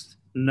last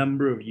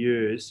number of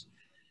years,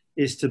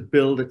 is to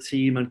build a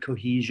team and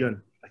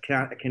cohesion,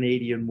 a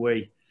Canadian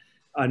way.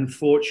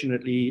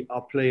 Unfortunately,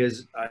 our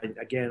players,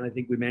 again, I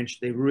think we mentioned,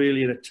 they're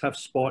really in a tough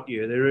spot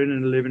here. They're in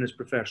and living as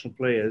professional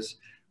players,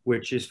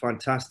 which is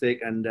fantastic,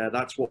 and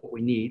that's what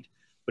we need.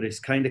 But it's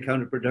kind of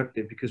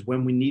counterproductive, because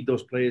when we need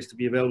those players to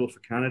be available for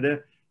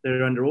Canada,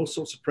 they're under all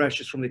sorts of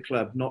pressures from the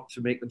club not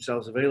to make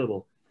themselves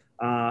available,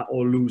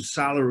 or lose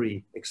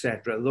salary,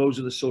 etc. Those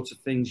are the sorts of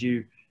things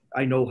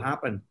I know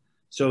happen.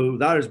 So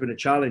that has been a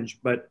challenge.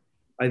 But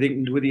I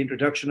think with the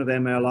introduction of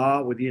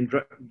MLR, with the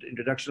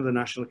introduction of the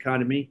National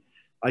Academy,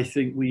 I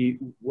think we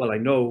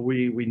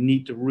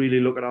need to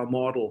really look at our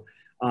model.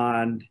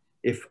 And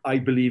if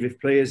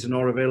players are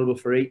not available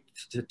for 8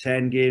 to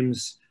 10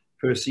 games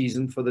per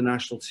season for the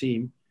national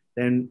team,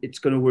 then it's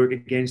going to work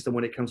against them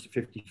when it comes to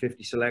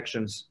 50-50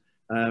 selections.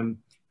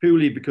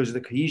 Purely because of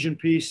the cohesion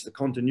piece, the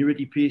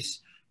continuity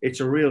piece, it's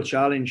a real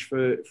challenge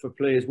for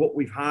players. What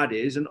we've had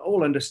is, and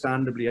all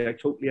understandably, I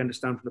totally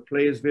understand from the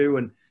players' view,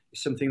 and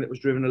it's something that was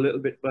driven a little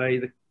bit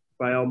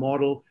by our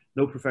model,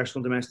 no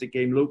professional domestic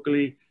game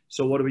locally.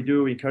 So what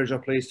do? We encourage our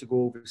players to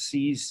go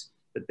overseas,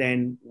 but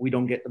then we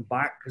don't get them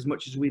back as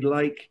much as we'd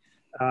like.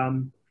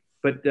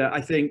 But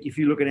I think if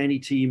you look at any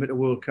team at a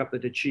World Cup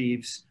that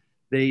achieves,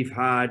 they've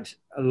had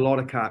a lot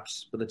of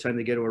caps by the time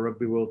they get to a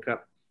Rugby World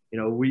Cup.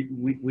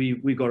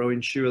 We've got to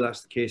ensure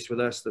that's the case with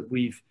us, that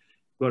we've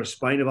got a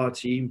spine of our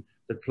team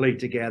that played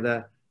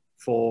together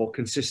for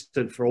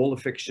all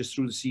the fixtures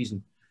through the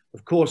season.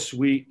 Of course,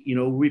 we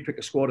pick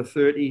a squad of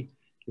 30.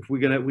 If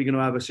we're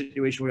gonna have a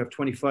situation where we have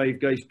 25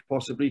 guys,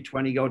 possibly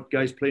 20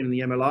 guys playing in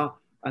the MLR,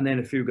 and then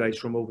a few guys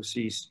from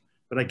overseas.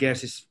 But I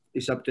guess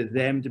it's up to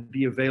them to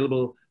be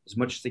available as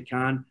much as they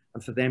can,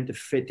 and for them to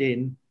fit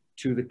in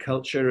to the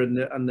culture and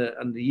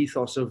the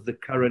ethos of the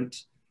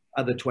current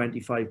other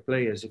 25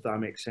 players, if that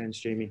makes sense,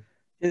 Jamie.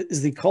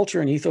 Is the culture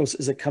and ethos,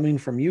 is it coming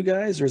from you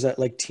guys, or is that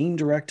like team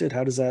directed?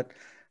 How does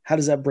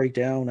that break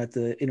down at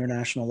the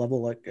international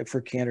level, like for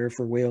Canada,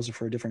 for Wales, or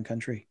for a different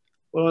country?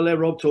 Well, I'll let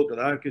Rob talk to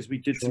that, because we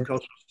did some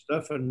cultural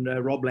stuff, and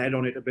Rob led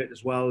on it a bit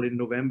as well in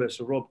November.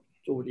 So Rob,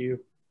 over to you.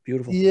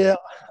 Beautiful. Yeah,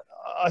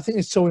 I think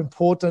it's so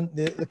important,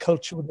 the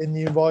culture within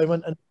the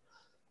environment, and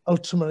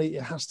ultimately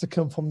it has to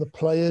come from the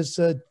players,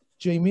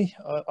 Jamie.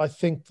 I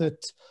think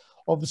that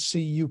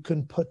obviously you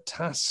can put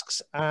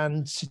tasks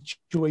and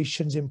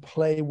situations in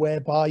play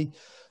whereby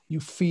you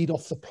feed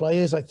off the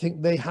players. I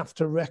think they have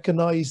to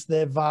recognize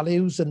their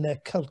values and their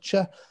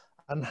culture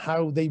and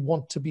how they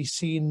want to be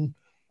seen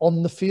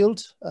on the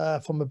field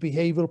from a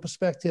behavioural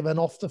perspective, and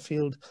off the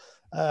field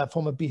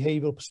from a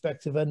behavioural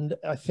perspective. And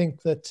I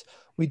think that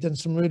we've done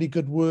some really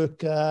good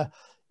work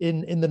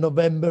in the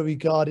November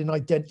regarding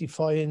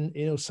identifying,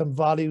 some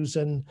values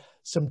and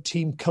some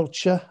team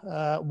culture,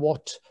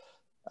 what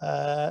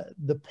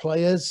the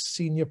players,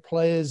 senior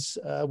players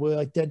were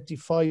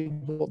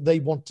identifying what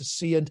they want to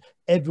see, and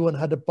everyone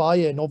had a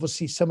buy-in.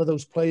 Obviously, some of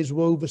those players who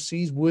were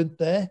overseas weren't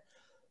there.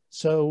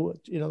 So,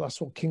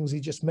 that's what Kingsley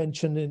just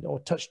mentioned or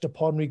touched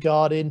upon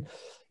regarding,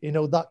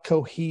 that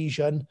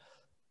cohesion.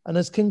 And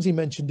as Kingsley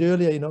mentioned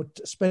earlier,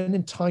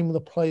 spending time with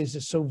the players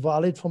is so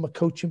valid from a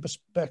coaching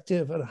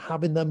perspective, and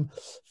having them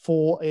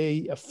for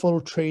a full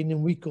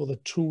training week or the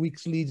 2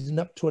 weeks leading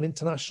up to an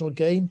international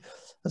game.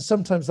 And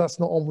sometimes that's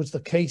not always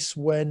the case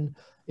when,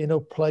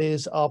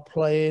 players are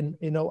playing,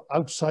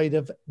 outside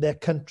of their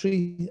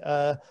country.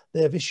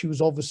 They have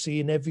issues, obviously,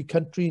 in every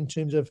country in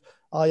terms of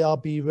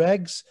IRB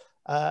regs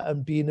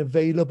and being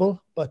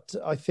available. But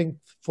I think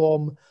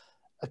from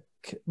a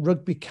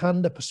Rugby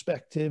Canada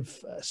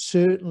perspective,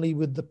 certainly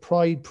with the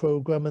Pride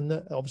program and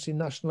the, obviously,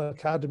 National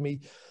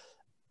Academy,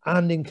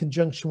 and in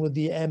conjunction with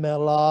the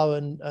MLR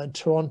and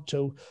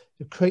Toronto,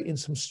 you're creating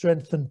some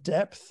strength and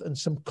depth and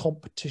some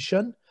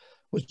competition,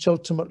 which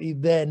ultimately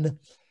then,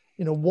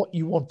 what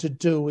you want to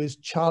do is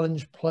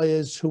challenge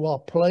players who are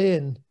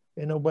playing,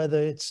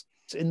 whether it's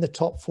in the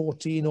top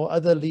 14 or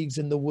other leagues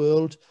in the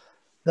world,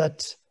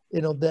 that,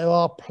 there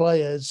are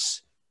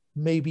players,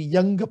 maybe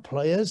younger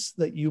players,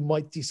 that you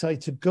might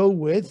decide to go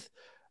with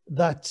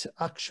that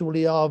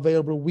actually are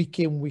available week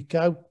in, week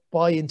out,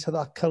 buy into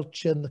that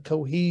culture and the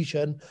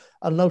cohesion,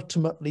 and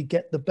ultimately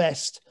get the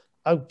best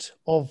out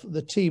of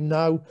the team.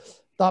 Now,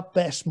 that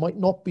best might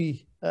not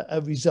be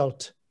a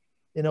result.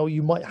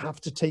 You might have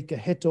to take a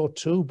hit or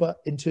two, but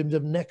in terms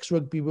of next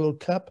Rugby World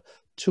Cup,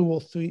 2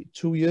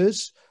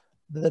 years,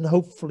 then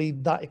hopefully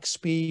that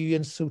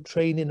experience through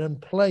training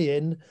and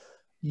playing,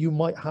 you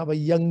might have a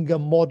younger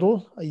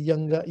model, a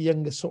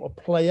younger sort of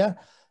player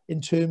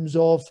in terms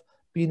of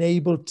being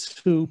able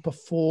to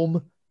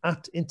perform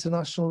at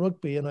international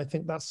rugby. And I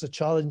think that's the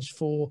challenge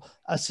for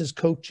us as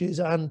coaches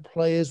and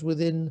players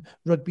within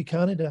Rugby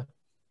Canada.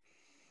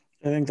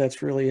 I think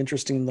that's really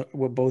interesting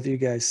what both of you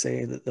guys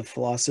say, that the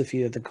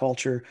philosophy of the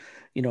culture,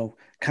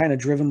 kind of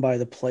driven by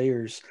the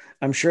players.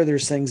 I'm sure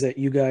there's things that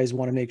you guys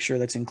want to make sure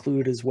that's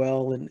included as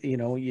well. And,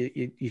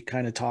 you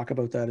kind of talk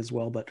about that as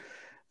well, but,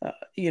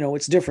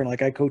 it's different.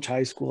 Like I coach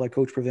high school, I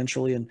coach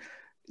provincially, and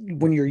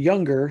when you're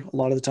younger, a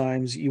lot of the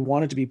times you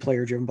want it to be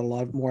player driven, but a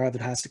lot more of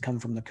it has to come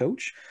from the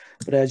coach.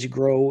 But as you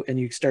grow and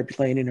you start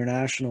playing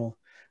international,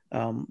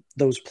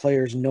 those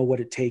players know what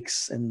it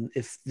takes. And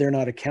if they're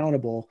not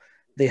accountable,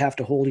 they have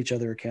to hold each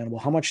other accountable.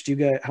 How much do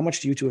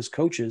you two as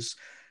coaches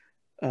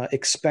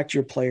expect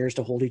your players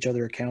to hold each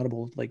other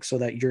accountable, like so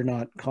that you're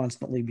not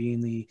constantly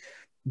being the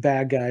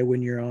bad guy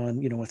when you're on,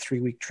 a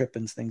 3-week trip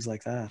and things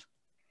like that?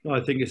 No,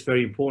 I think it's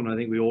very important. I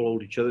think we all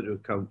hold each other to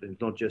account.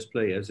 It's not just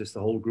players, it's the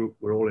whole group.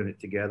 We're all in it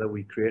together.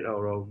 We create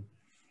our own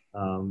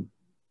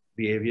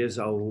behaviors,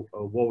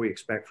 what we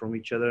expect from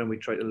each other, and we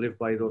try to live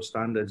by those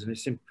standards. And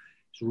it's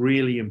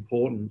really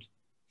important.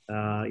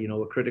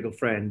 A critical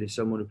friend is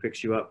someone who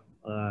picks you up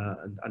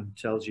and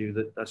tells you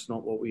that that's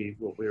not what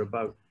we're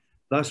about.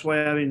 That's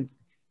why,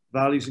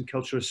 values and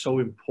culture is so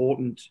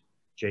important,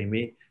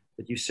 Jamie,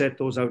 that you set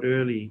those out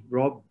early.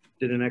 Rob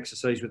did an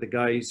exercise with the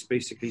guys,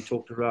 basically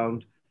talked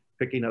around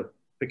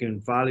picking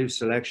values,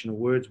 selection of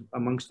words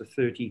amongst the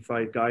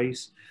 35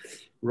 guys.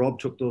 Rob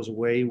took those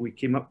away. We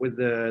came up with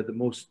the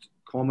most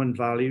common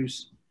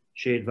values,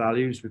 shared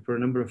values. We put a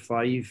number of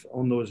 5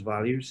 on those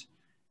values.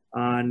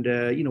 And,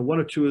 1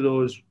 or 2 of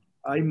those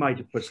I might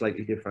have put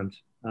slightly different.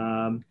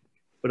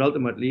 But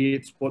ultimately,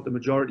 it's what the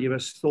majority of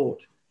us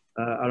thought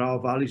are our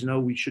values and how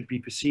we should be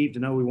perceived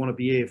and how we want to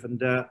behave. And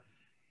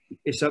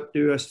it's up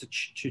to us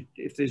to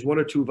if there's 1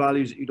 or 2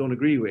 values that you don't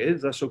agree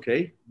with, that's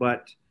okay.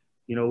 But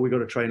we've got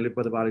to try and live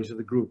by the values of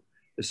the group.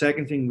 The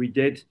second thing we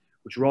did,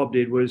 which Rob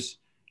did, was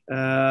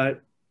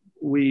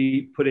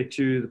we put it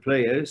to the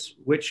players,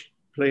 which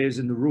players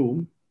in the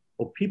room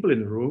or people in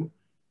the room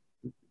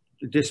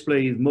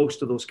display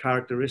most of those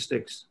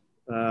characteristics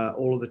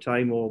all of the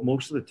time or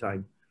most of the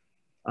time.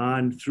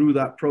 And through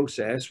that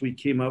process, we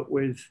came up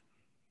with,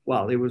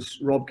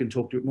 Rob can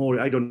talk to it more.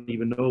 I don't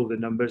even know the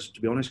numbers,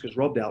 to be honest, because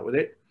Rob dealt with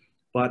it.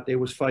 But there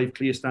was 5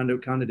 clear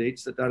standout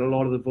candidates that had a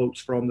lot of the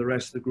votes from the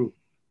rest of the group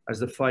as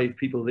the 5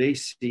 people they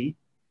see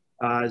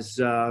as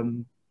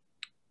the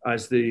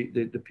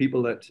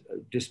people that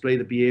display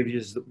the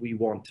behaviors that we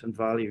want and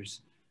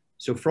values.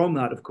 So from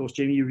that, of course,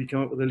 Jamie, you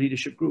come up with a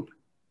leadership group.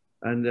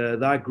 And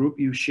that group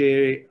you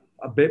share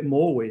a bit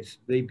more with.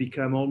 They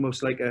become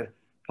almost like a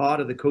part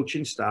of the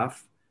coaching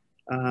staff.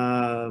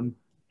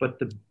 But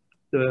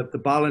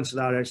the balance of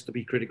that has to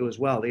be critical as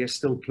well. They are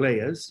still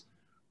players.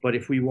 But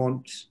if we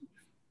want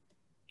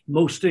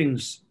most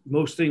things,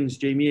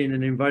 Jamie, in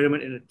an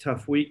environment in a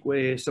tough week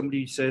where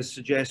somebody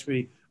suggests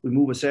we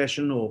move a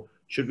session, or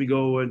should we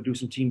go and do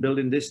some team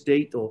building this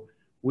date, or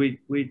we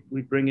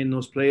bring in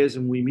those players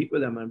and we meet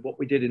with them. And what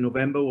we did in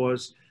November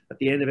was at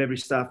the end of every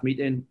staff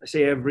meeting, I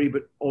say every,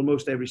 but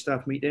almost every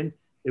staff meeting,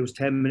 there was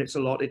 10 minutes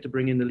allotted to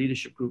bring in the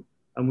leadership group.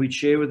 And we'd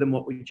share with them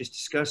what we just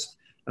discussed,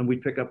 and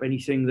we'd pick up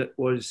anything that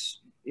was,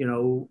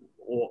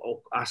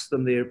 or ask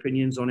them their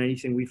opinions on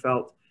anything we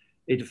felt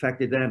it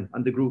affected them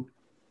and the group.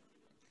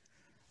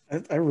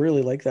 I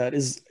really like that.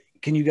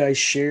 Can you guys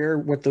share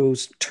what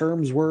those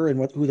terms were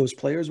and who those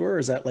players were? Or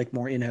is that like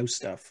more in-house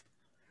stuff?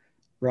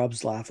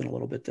 Rob's laughing a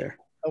little bit there.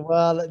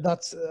 Well,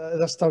 that's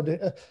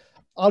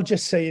I'll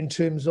just say in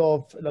terms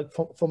of like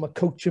from a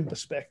coaching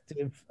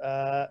perspective,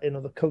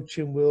 the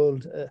coaching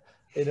world,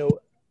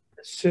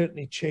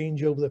 certainly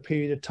change over the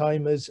period of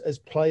time as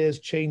players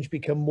change,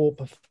 become more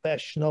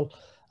professional,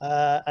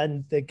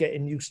 and they're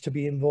getting used to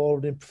be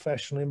involved in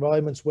professional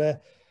environments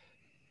where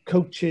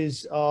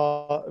coaches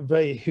are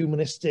very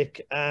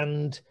humanistic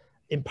and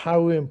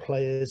empowering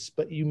players,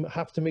 but you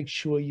have to make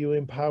sure you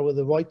empower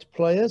the right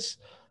players.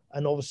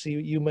 And obviously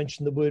you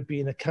mentioned the word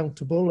being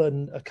accountable,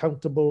 and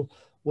accountable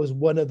was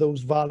one of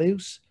those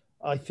values.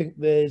 I think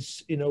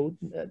there's, you know,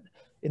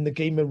 in the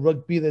game of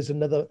rugby, there's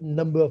another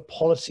number of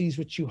policies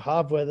which you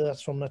have, whether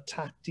that's from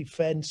attack,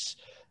 defense,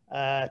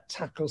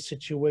 tackle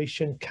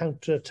situation,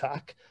 counter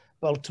attack.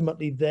 But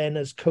ultimately then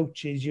as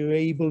coaches, you're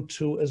able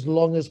to, as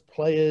long as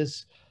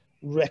players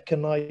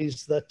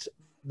recognize that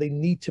they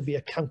need to be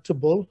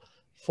accountable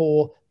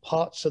for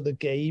parts of the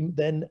game,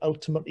 then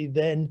ultimately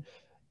then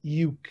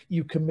you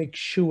can make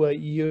sure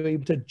you're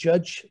able to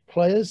judge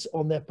players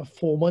on their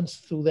performance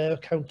through their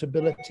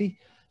accountability.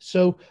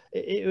 So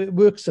it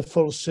works a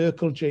full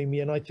circle, Jamie,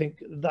 and I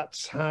think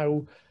that's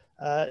how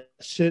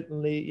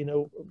certainly, you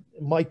know,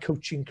 my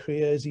coaching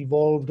career has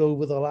evolved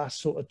over the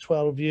last sort of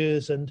 12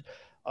 years. And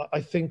I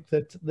think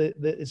that there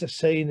is a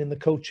saying in the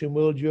coaching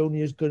world, you're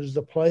only as good as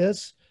the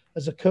players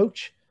as a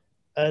coach.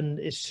 And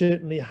it's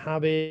certainly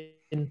having,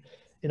 you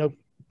know,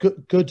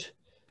 good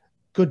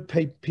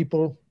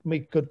people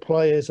make good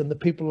players. And the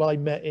people I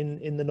met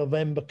in the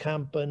November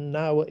camp and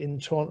now in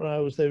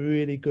Toronto, they're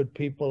really good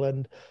people.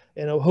 And,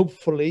 you know,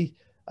 hopefully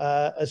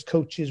as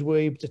coaches, we're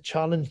able to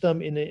challenge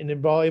them in an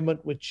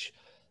environment which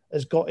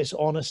has got its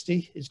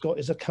honesty, it's got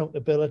its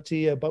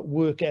accountability about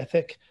work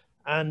ethic.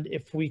 And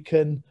if we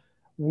can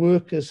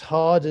work as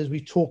hard as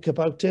we talk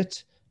about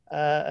it,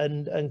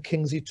 and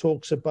Kingsley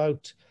talks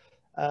about,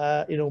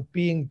 you know,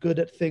 being good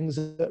at things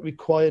that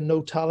require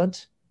no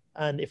talent.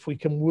 And if we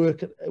can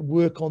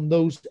work on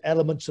those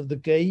elements of the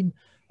game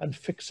and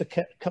fix a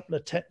couple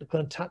of technical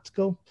and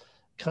tactical,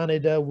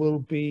 Canada will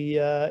be,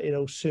 you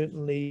know,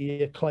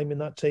 certainly climbing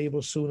that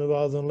table sooner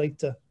rather than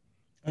later.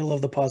 I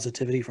love the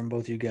positivity from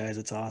both you guys.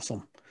 It's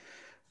awesome.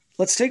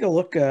 Let's take a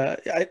look.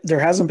 There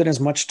hasn't been as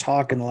much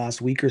talk in the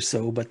last week or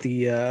so, but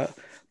the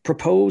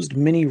proposed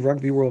mini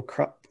Rugby World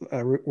Cup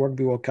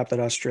that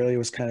Australia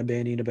was kind of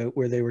bandying about,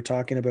 where they were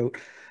talking about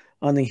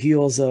on the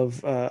heels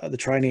of the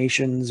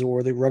Tri-Nations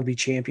or the Rugby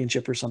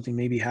Championship or something,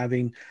 maybe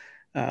having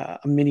a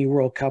mini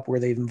World Cup where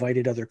they've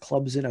invited other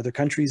clubs in, other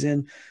countries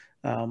in.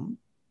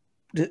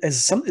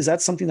 Is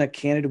that something that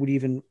Canada would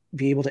even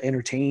be able to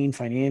entertain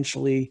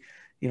financially?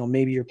 You know,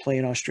 maybe you're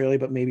playing Australia,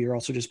 but maybe you're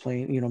also just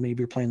playing, you know,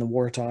 maybe you're playing the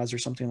Waratahs or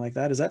something like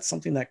that. Is that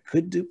something that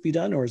could be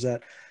done, or is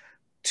that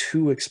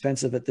too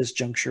expensive at this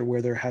juncture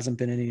where there hasn't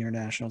been any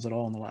internationals at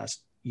all in the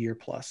last year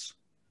plus?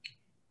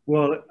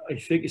 Well, I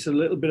think it's a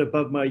little bit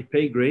above my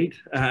pay grade.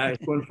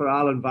 It's one for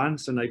Alan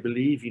Vanson, I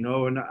believe, you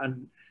know,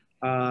 and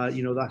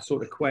you know, that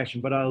sort of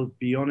question. But I'll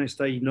be honest,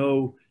 I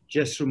know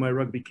just through my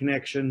rugby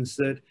connections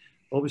that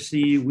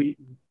obviously we,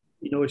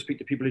 you know, I speak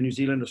to people in New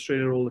Zealand,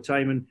 Australia all the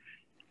time, and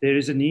there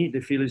is a need.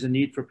 They feel there's a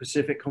need for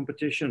Pacific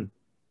competition.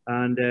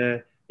 And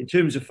in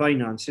terms of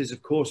finances,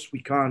 of course,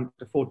 we can't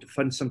afford to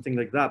fund something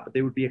like that, but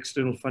there would be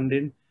external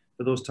funding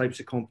for those types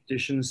of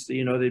competitions.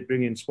 You know, they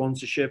bring in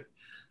sponsorship.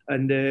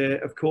 And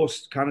of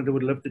course, Canada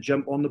would love to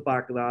jump on the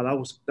back of that.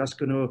 It's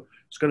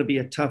going to be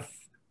a tough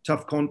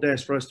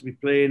contest for us to be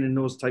playing in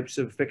those types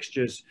of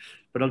fixtures.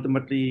 But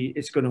ultimately,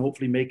 it's going to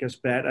hopefully make us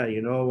better,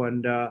 you know.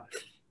 And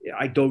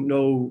I don't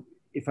know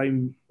if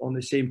I'm on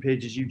the same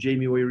page as you,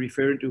 Jamie, what you're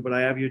referring to, but I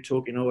have you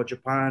talking, you know,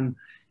 Japan,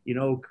 you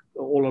know,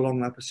 all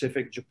along that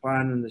Pacific,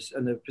 Japan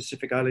and the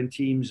Pacific Island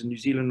teams and New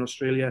Zealand and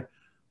Australia.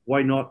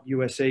 Why not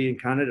USA and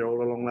Canada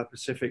all along that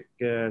Pacific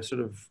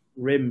sort of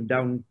rim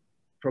down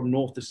from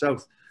north to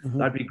south? Mm-hmm.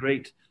 That'd be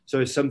great. So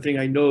it's something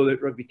I know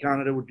that Rugby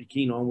Canada would be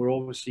keen on.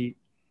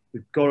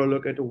 We've got to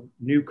look at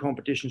new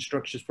competition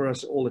structures for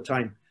us all the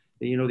time.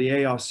 You know,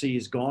 the ARC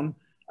is gone.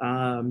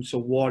 So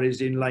what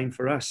is in line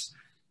for us?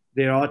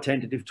 There are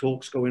tentative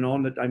talks going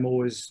on that I'm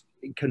always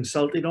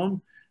consulted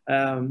on,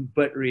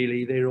 but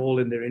really they're all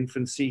in their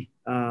infancy.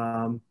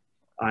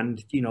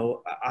 And, you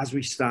know, as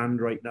we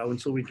stand right now,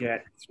 until we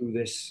get through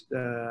this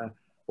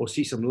or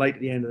see some light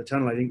at the end of the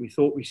tunnel, I think we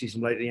thought we'd see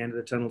some light at the end of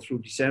the tunnel through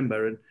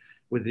December and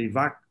with the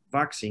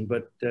vaccine,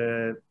 but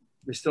there's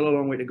still a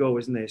long way to go,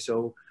 isn't there?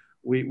 So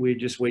we're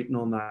just waiting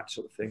on that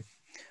sort of thing.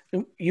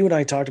 You and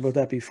I talked about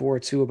that before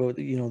too, about,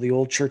 you know, the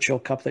old Churchill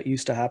Cup that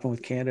used to happen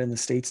with Canada and the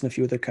States and a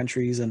few other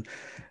countries. And,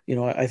 you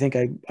know, I think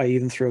I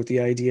even threw out the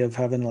idea of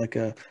having like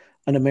an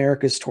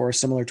Americas tour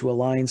similar to a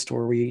Lions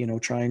tour where you know,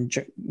 try and,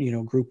 you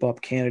know, group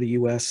up Canada,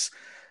 US,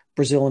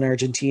 Brazil and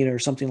Argentina or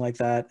something like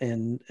that.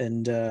 And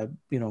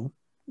you know,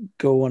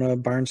 go on a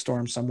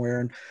barnstorm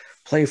somewhere and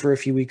play for a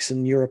few weeks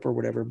in Europe or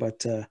whatever.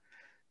 But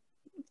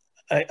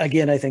I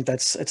think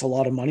it's a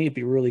lot of money. It'd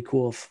be really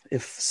cool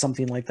if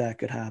something like that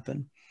could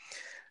happen.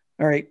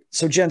 All right,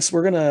 so gents,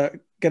 we're gonna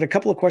get a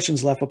couple of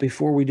questions left, but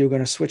before we do, we're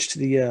gonna switch to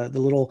the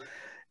little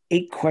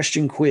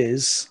 8-question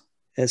quiz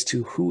as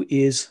to who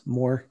is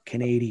more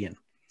Canadian.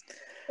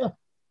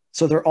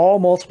 So they're all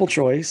multiple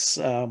choice.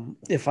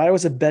 If I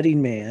was a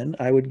betting man,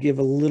 I would give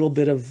a little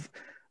bit of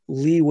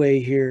leeway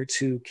here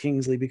to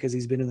Kingsley because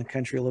he's been in the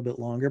country a little bit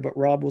longer. But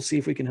Rob, we'll see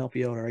if we can help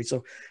you out. All right,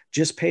 so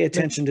just pay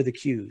attention to the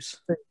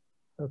cues.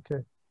 Okay.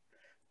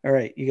 All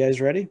right, you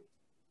guys ready?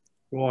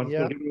 Go on.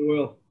 Yeah. Give me a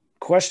will.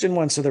 Question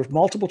one. So there's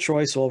multiple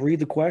choice. So I'll read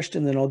the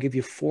question, then I'll give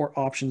you 4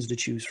 options to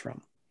choose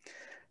from.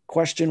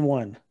 Question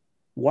one.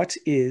 What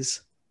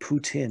is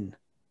poutine?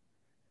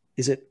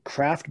 Is it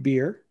craft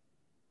beer?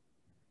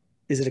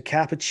 Is it a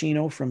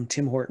cappuccino from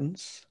Tim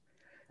Hortons?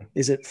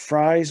 Is it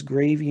fries,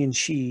 gravy, and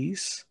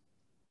cheese?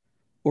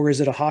 Or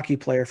is it a hockey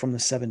player from the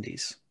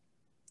 70s?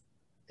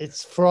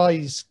 It's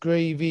fries,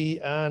 gravy,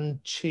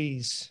 and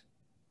cheese.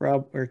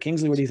 Rob or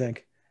Kingsley, what do you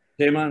think?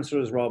 Same answer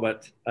as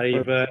Robert.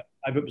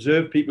 I've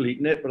observed people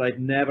eating it, but I've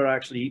never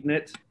actually eaten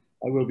it.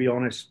 I will be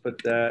honest,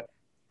 but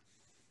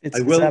It's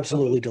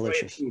absolutely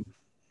delicious.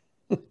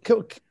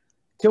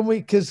 Can we?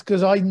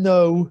 Because I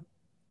know.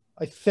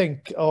 I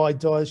think. Oh, I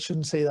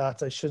shouldn't say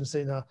that. I shouldn't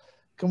say that.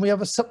 Can we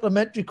have a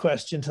supplementary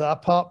question to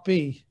that part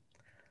B?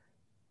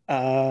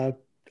 I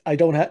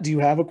don't have. Do you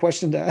have a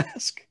question to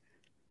ask?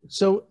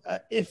 So,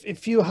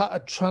 if you had to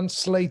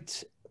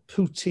translate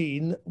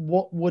poutine,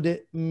 what would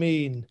it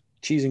mean?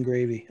 Cheese and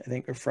gravy, I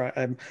think, or fry.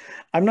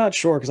 I'm not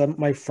sure because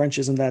my French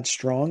isn't that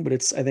strong, but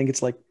I think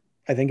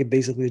it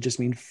basically just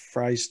means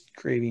fries,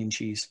 gravy, and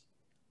cheese.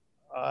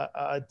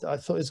 I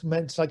thought it's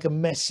meant like a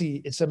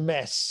messy. It's a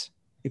mess.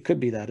 It could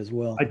be that as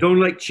well. I don't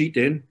like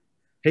cheating.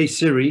 Hey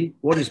Siri,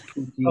 what is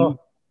poutine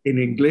in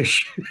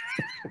English?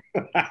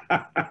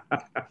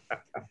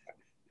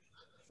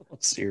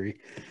 Siri.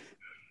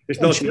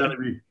 It's not telling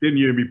me. Didn't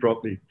hear me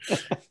properly.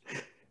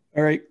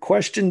 All right.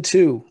 Question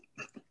 2.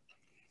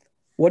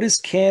 What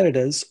is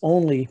Canada's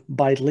only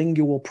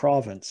bilingual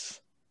province?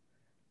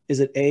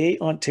 Is it A,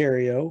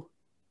 Ontario,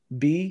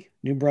 B,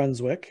 New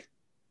Brunswick,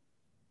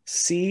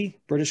 C,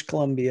 British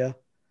Columbia,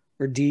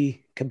 or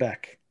D,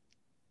 Quebec?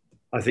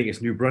 I think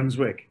it's New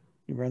Brunswick.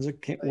 New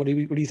Brunswick. What do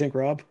you think,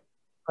 Rob?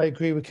 I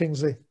agree with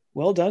Kingsley.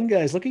 Well done,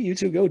 guys. Look at you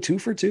two go 2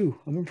 for 2.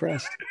 I'm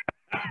impressed.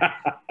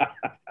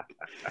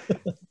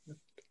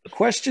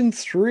 Question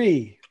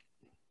 3.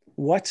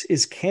 What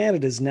is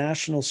Canada's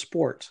national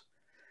sport?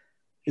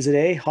 Is it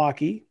A,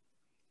 hockey,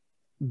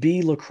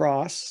 B,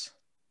 lacrosse,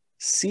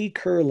 C,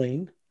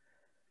 curling,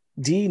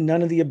 D,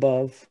 none of the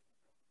above,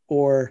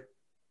 or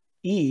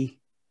E,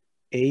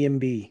 A and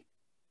B?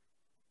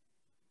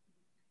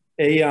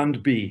 A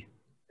and B.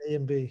 A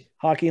and B.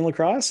 Hockey and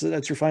lacrosse?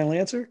 That's your final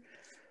answer?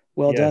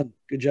 Well done.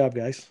 Good job,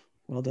 guys.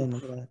 Well done.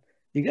 Look at that.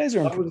 You guys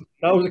are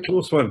that was a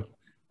close one.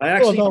 I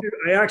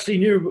actually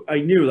knew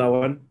that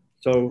one.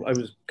 So I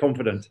was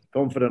confident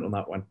on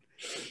that one.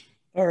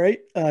 All right.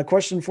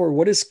 Question 4.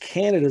 What is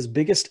Canada's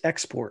biggest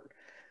export?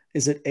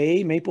 Is it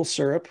A, maple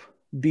syrup,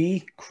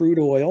 B, crude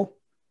oil,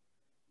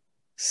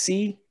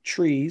 C,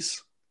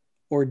 trees,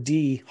 or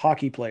D,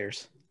 hockey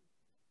players?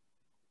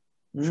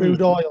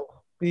 Crude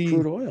oil. B.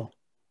 Crude oil.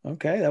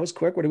 Okay, that was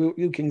quick. What about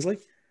you, Kingsley?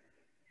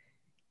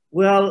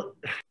 Well,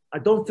 I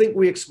don't think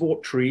we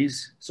export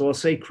trees, so I'll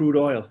say crude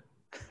oil.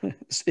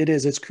 It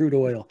is. It's crude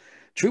oil.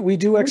 True, we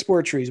do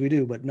export trees. We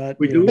do, but not.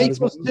 We do.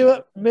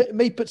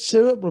 Maple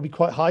syrup would be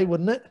quite high,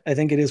 wouldn't it? I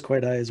think it is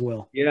quite high as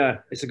well. Yeah,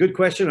 it's a good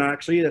question,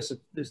 actually. That's a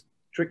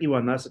tricky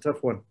one. That's a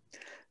tough one.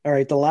 All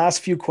right, the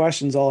last few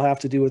questions all have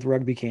to do with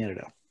Rugby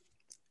Canada,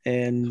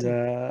 and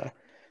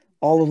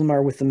all of them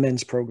are with the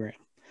men's program.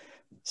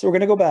 So we're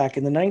going to go back.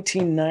 In the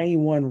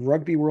 1991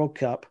 Rugby World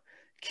Cup,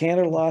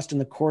 Canada lost in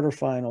the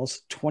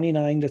quarterfinals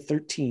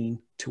 29-13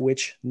 to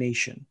which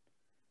nation?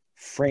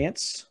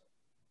 France,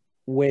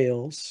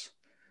 Wales,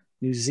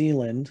 New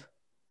Zealand,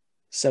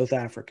 South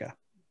Africa.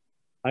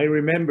 I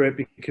remember it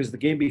because the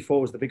game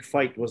before was the big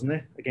fight, wasn't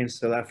it, against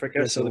South Africa?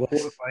 Yes, so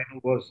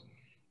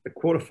the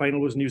quarterfinal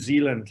was New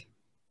Zealand.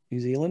 New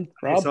Zealand,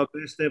 Rob?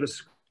 They have a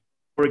score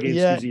against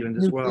New Zealand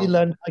as well. New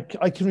Zealand.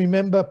 I can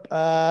remember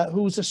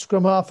who was the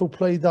scrum half who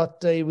played that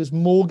day. It was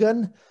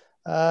Morgan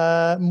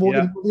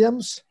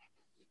Williams.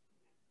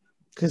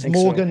 Because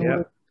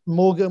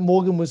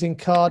Morgan was in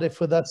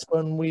Cardiff with us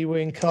when we were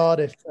in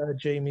Cardiff,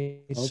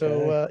 Jamie. Okay.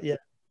 So, yeah.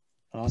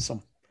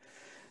 Awesome.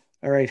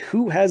 All right.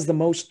 Who has the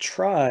most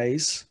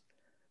tries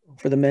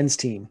for the men's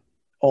team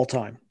all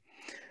time?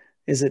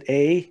 Is it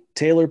A,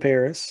 Taylor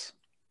Paris,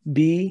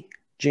 B,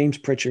 James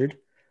Pritchard,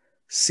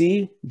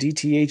 C,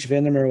 DTH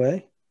Van der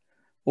Merwe,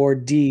 or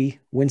D,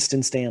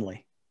 Winston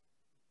Stanley?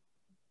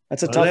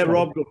 That's a tough one.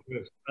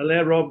 I'll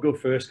let Rob go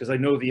first because I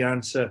know the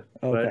answer.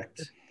 Okay.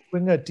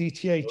 Bring a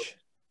DTH.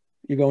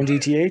 You're going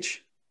DTH?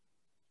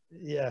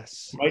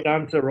 Yes. Right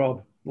answer,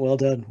 Rob. Well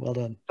done. Well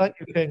done. Thank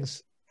you,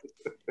 Kings.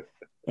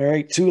 All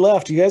right, 2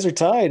 left. You guys are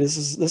tied. This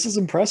is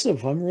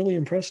impressive. I'm really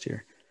impressed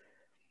here.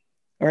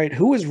 All right,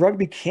 who is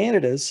Rugby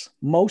Canada's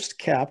most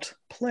capped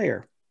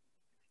player?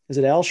 Is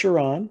it Al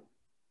Sharon,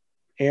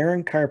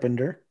 Aaron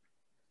Carpenter,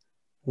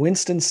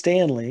 Winston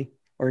Stanley,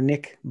 or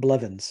Nick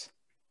Blevins?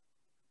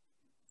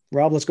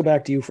 Rob, let's go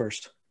back to you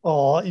first.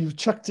 Oh, you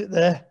chucked it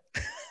there.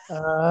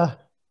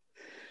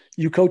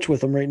 You coach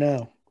with him right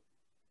now.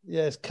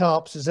 Yeah, it's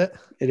Carps, is it?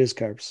 It is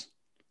Carps.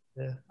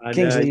 Yeah.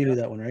 Kingsley, you knew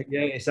that one, right?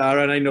 Yeah, it's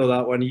Aaron. I know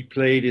that one. He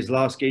played his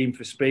last game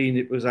for Spain.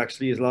 It was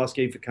actually his last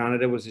game for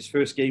Canada. It was his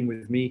first game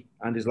with me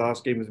and his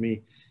last game with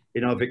me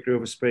in our victory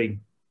over Spain.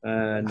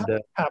 And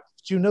caps?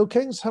 Do you know,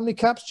 Kings? How many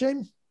caps,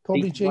 James?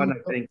 Probably 81,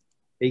 James. I think.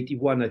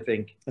 81, I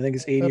think. I think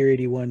it's 80 or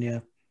 81, yeah.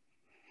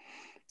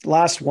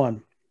 Last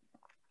one.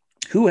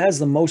 Who has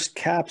the most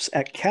caps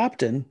at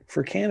captain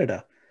for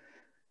Canada?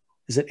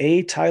 Is it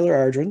A, Tyler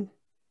Ardron,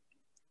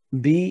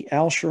 B,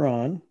 Al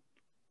Sharon,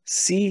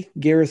 C,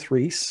 Gareth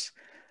Reese,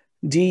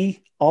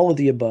 D, all of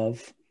the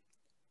above,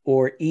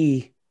 or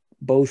E,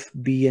 both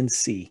B and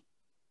C?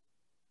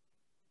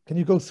 Can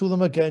you go through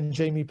them again,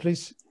 Jamie,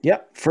 please?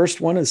 Yep.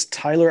 First one is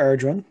Tyler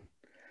Ardron.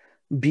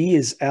 B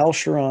is Al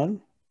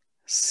Sharon.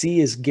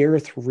 C is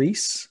Gareth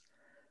Reese.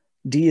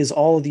 D is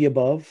all of the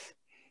above.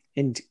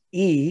 And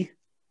E,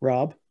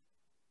 Rob,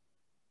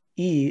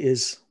 E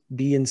is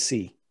B and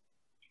C.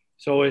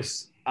 So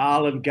it's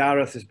Al and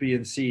Gareth is B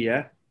and C,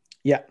 yeah?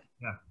 Yeah.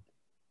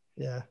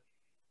 Yeah.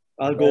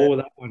 I'll go with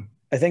that one.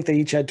 I think they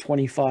each had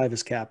 25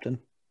 as captain.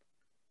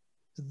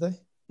 Did they?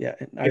 Yeah.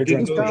 I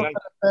didn't know Gareth the had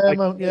a fair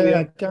amount,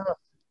 yeah, Gareth.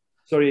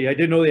 Sorry, I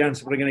didn't know the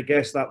answer, but I'm going to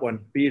guess that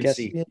one. B and Guess,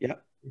 C. yeah.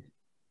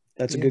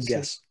 That's a B good and C.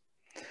 guess.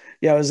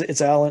 Yeah,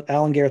 it's Alan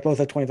and Gareth both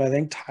at 25. I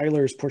think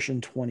Tyler's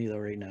pushing 20 though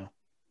right now.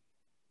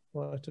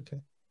 Right, okay.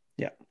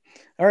 Yeah.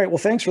 All right. Well,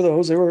 thanks for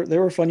those. They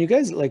were fun. You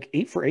guys like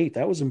 8 for 8.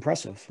 That was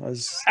impressive. I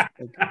was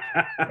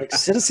like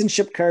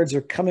citizenship cards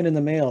are coming in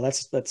the mail.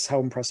 That's how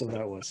impressive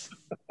that was.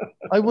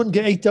 I wouldn't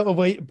get 8 out of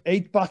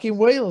 8 back in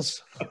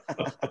Wales.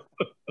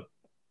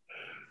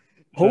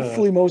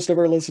 Hopefully, most of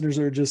our listeners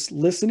are just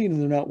listening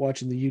and they're not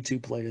watching the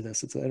YouTube play of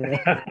this. I don't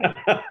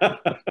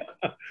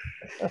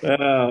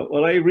know.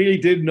 Well, I really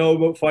did know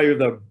about 5 of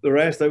them. The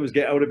rest I would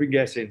have been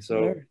guessing.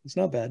 So it's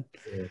not bad.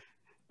 Yeah.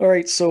 All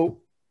right. So,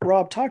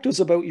 Rob, talk to us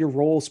about your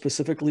role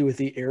specifically with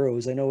the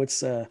Arrows. I know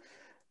it's a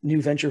new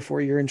venture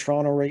for you. You're in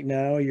Toronto right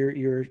now.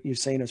 You're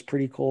saying it's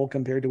pretty cold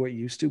compared to what you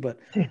used to, but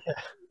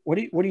what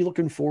are you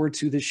looking forward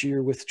to this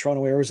year with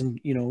Toronto Arrows and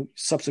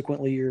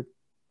subsequently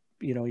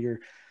your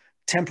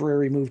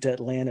temporary move to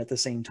Atlanta at the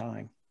same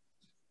time?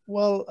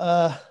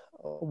 Well,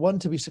 one,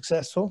 to be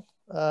successful,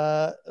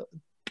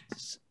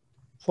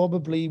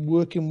 probably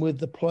working with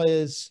the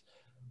players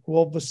who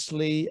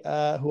obviously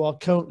who are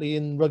currently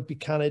in Rugby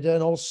Canada,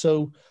 and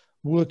also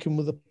working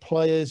with the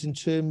players in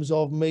terms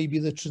of maybe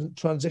the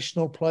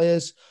transitional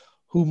players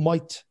who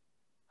might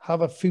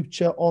have a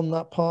future on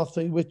that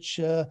pathway, which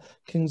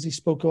Kingsley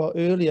spoke about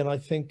earlier. And I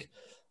think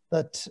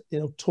that,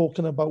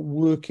 talking about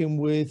working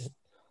with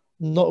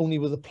not only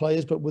with the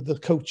players, but with the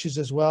coaches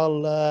as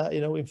well,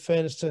 in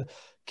fairness to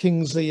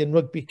Kingsley and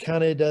Rugby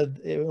Canada,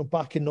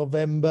 back in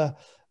November,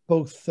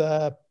 both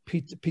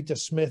Peter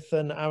Smith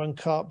and Aaron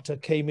Carpenter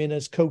came in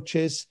as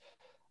coaches,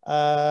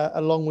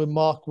 along with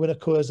Mark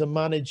Winokur as a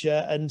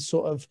manager, and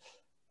sort of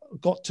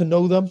got to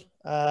know them.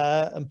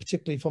 And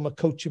particularly from a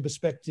coaching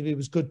perspective, it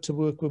was good to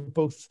work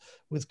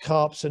with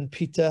Carps and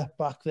Peter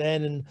back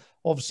then. And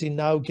obviously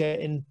now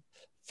getting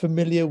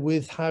familiar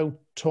with how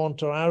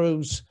Toronto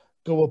Arrows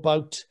go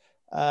about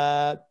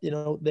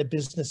their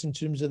business in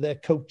terms of their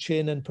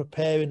coaching and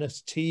preparing a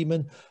team,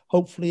 and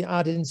hopefully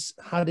adding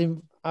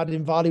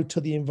value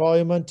to the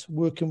environment,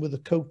 working with the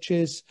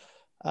coaches,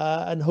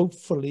 and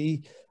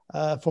hopefully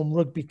from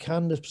Rugby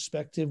Canada's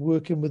perspective,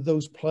 working with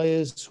those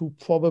players who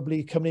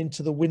probably come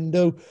into the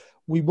window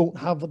we won't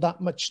have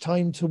that much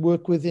time to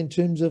work with in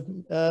terms of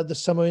the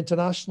summer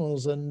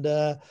internationals. And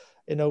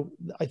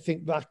I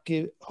think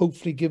that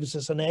hopefully gives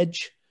us an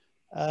edge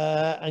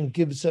and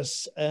gives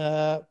us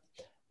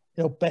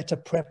better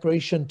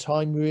preparation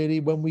time really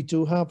when we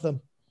do have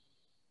them.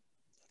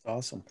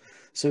 Awesome.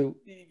 So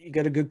you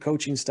got a good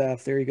coaching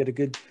staff there. You got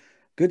a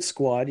good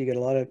squad. You got a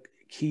lot of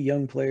key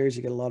young players.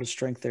 You got a lot of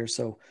strength there.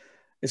 So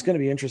it's going to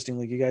be interesting.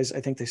 Like you guys,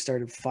 I think they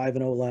started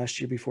 5-0 last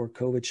year before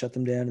COVID shut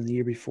them down. And the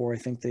year before, I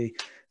think they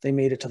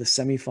made it to the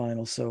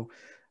semifinals. So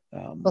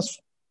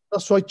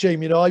that's right,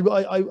 Jamie. I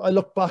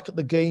look back at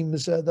the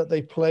games that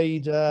they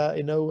played,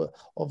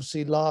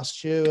 obviously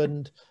last year,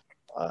 and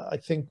I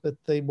think that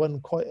they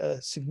won quite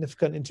a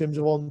significant in terms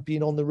of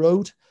being on the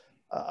road.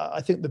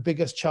 I think the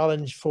biggest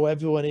challenge for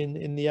everyone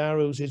in the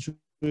Arrows is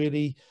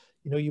really,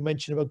 you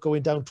mentioned about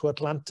going down to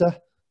Atlanta.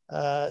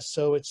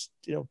 So it's,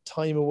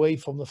 time away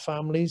from the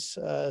families.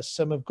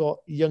 Some have got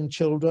young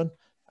children,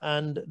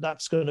 and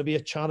that's going to be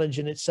a challenge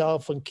in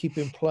itself, and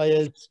keeping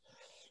players,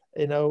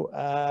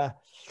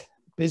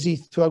 busy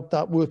throughout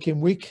that working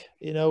week,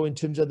 in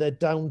terms of their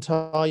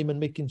downtime,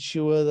 and making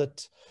sure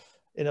that,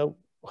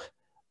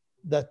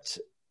 that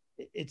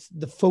it's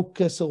the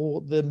focus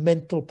or the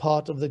mental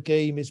part of the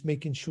game is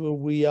making sure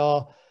we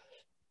are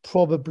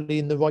probably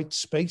in the right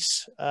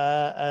space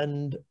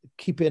and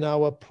keeping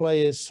our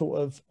players sort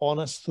of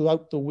honest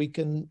throughout the week,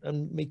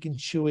 and making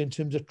sure in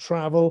terms of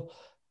travel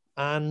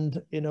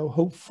and,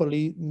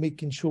 hopefully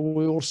making sure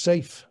we're all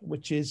safe,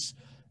 which is,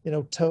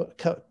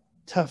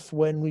 tough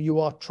when you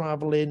are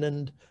traveling.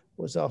 And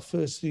was our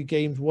first 3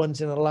 games,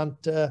 one's in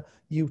Atlanta,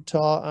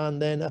 Utah,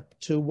 and then up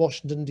to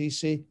Washington,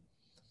 D.C.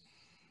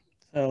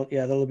 Oh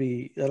yeah, that'll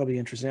be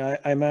interesting.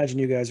 I imagine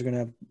you guys are going to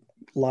have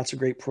lots of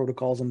great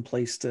protocols in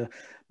place to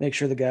make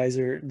sure the guys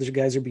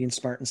are being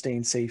smart and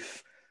staying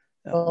safe.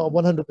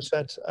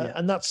 100%. Yeah.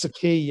 And that's the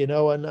key,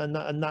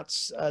 and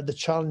that's the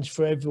challenge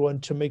for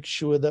everyone, to make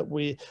sure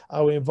that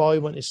our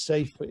environment is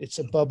safe. It's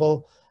a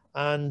bubble,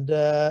 and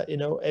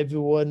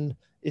everyone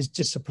is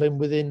discipline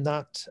within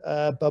that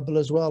bubble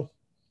as well.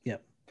 Yeah.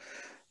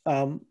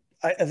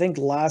 I think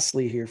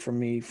lastly here from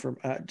me, from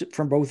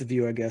both of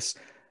you, I guess,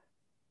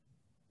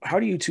 how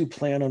do you two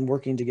plan on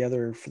working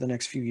together for the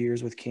next few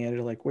years with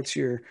Canada? Like, what's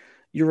your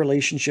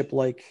relationship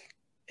like,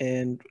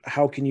 and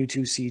how can you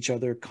two see each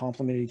other,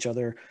 complement each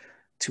other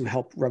to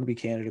help Rugby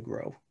Canada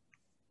grow?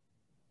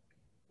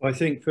 Well, I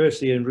think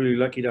firstly, I'm really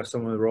lucky to have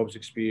someone with Rob's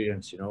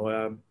experience,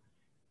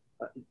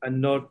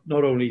 and not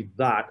only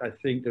that, I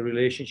think the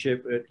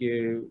relationship that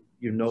you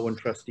know and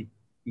trust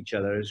each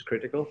other is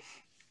critical.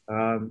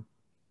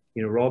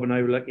 Rob and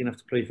I were lucky enough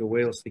to play for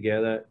Wales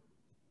together.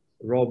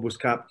 Rob was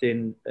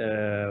captain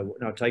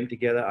in our time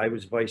together. I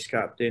was vice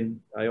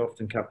captain. I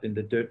often captained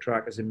the dirt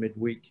trackers in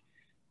midweek.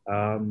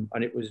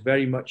 And it was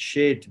very much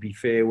shared, to be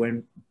fair,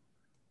 when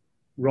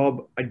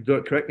Rob,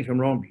 correct me if I'm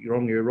wrong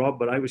here, Rob,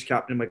 but I was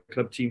captain of my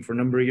club team for a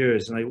number of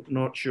years, and I'm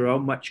not sure how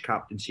much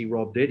captaincy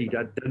Rob did. He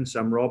had done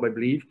some, Rob, I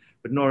believe,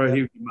 but not a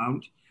huge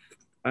amount.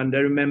 And I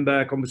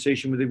remember a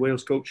conversation with the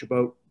Wales coach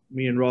about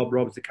me and Rob.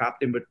 Rob's the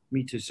captain, but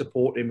me to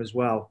support him as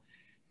well.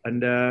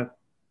 And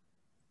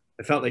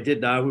I felt I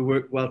did that. We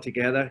worked well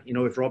together.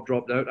 If Rob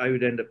dropped out, I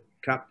would end up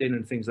captain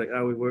and things like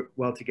that. We worked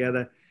well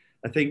together.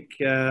 I think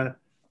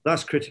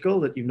that's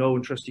critical, that you know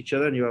and trust each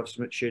other and you have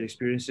some shared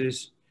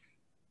experiences.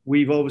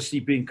 We've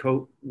obviously been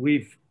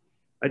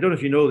I don't know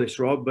if you know this,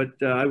 Rob,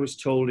 but I was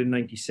told in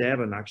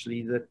 '97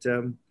 actually that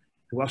the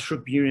Welsh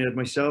Rugby Union had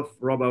myself,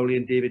 Rob Howley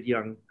and David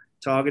Young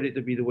targeted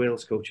to be the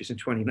Wales coaches in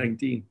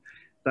 2019.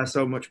 That's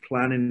how much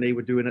planning they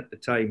were doing at the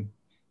time.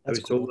 I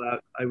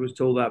was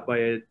told that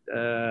by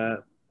a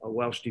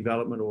Welsh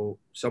development or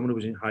someone who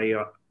was in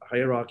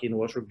hierarchy in the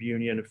Welsh Rugby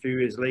Union a few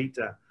years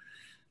later.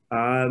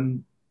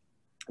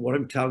 What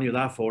I'm telling you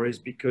that for is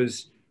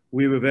because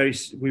we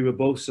were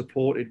both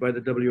supported by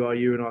the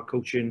WRU in our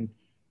coaching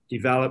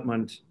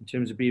development in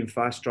terms of being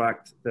fast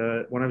tracked.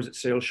 When I was at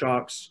Sale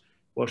Sharks,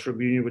 Welsh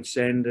Rugby Union would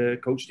send a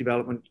coach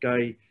development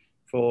guy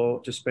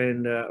to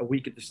spend a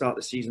week at the start of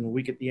the season, a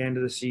week at the end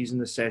of the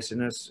season,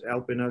 assessing us,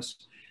 helping us.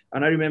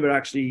 And I remember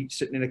actually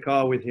sitting in a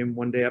car with him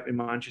one day up in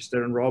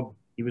Manchester, and Rob,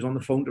 he was on the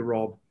phone to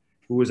Rob,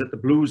 who was at the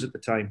Blues at the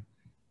time.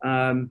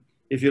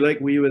 If you like,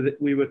 we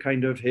were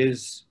kind of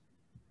his.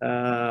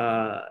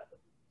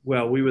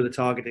 We were the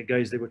targeted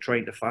guys they were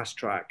trying to fast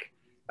track.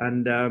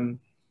 And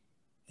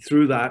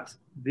through that,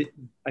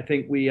 I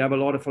think we have a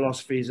lot of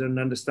philosophies and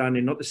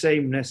understanding, not the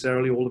same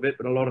necessarily all of it,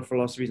 but a lot of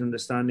philosophies and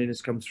understanding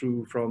has come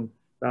through from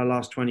our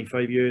last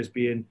 25 years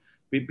being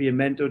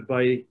mentored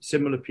by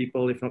similar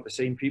people, if not the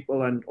same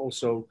people, and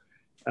also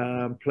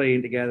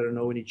playing together and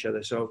knowing each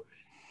other. So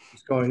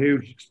he's got a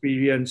huge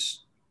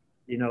experience,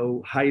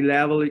 high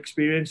level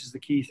experience is the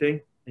key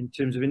thing in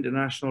terms of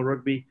international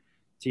rugby,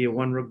 tier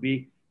 1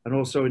 rugby. And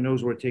also he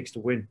knows what it takes to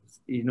win.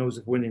 He knows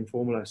the winning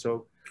formula.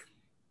 So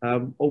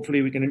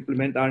hopefully we can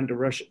implement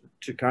that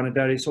to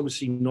Canada. It's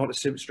obviously not as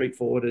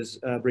straightforward as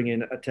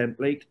bringing a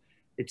template.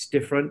 It's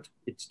different.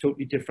 It's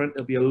totally different.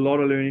 There'll be a lot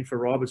of learning for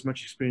Rob, as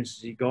much experience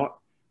as he got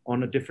on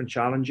the different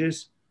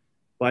challenges.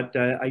 But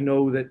I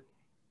know that,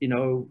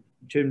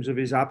 in terms of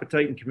his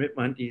appetite and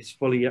commitment, he's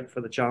fully up for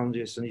the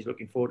challenges and he's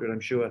looking forward to it, I'm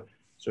sure.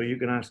 So you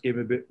can ask him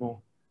a bit more.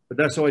 But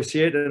that's how I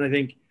see it. And I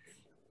think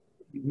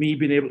me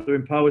being able to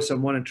empower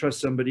someone and trust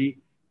somebody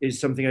is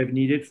something I've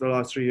needed for the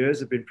last 3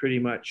 years. I've been pretty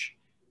much,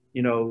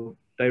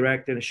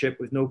 directing a ship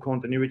with no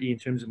continuity in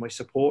terms of my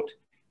support.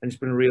 And it's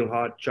been a real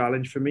hard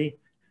challenge for me.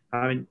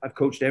 I've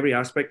coached every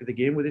aspect of the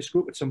game with this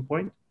group at some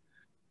point.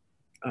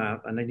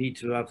 And I need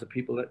to have the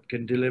people that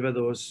can deliver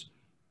those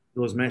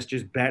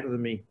messages better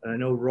than me. And I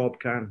know Rob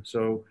can.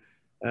 So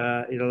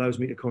it allows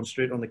me to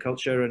concentrate on the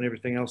culture and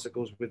everything else that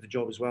goes with the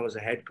job as well as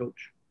a head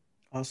coach.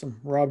 Awesome.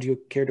 Rob, do you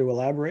care to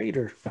elaborate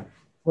or?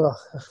 Well,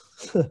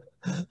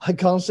 I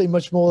can't say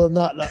much more than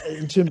that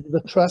in terms of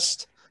the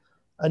trust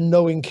and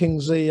knowing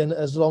Kingsley, and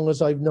as long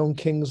as I've known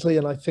Kingsley,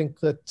 and I think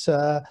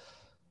that,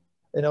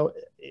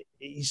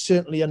 he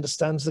certainly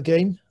understands the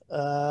game,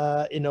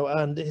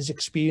 and his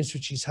experience,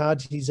 which he's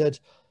had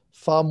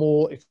far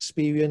more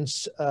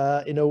experience,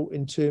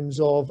 in terms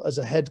of as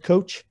a head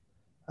coach,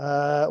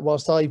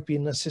 whilst I've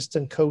been an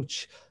assistant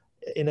coach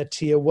in a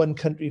tier 1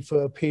 country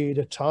for a period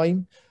of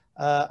time.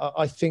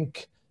 I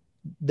think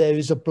there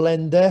is a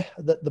blend there,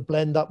 that the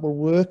blend that will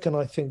work. And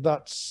I think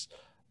that's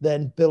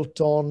then built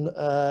on,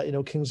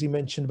 Kingsley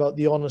mentioned about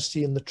the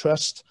honesty and the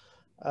trust.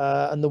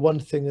 And the one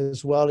thing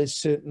as well is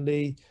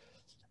certainly,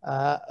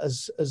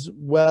 as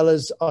well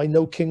as I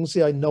know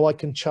Kingsley, I know I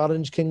can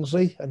challenge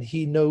Kingsley, and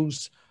he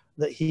knows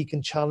that he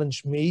can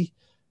challenge me.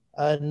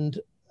 And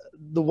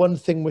the one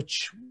thing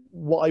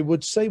what I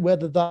would say,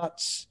 whether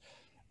that's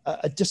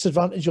a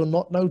disadvantage or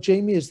not now,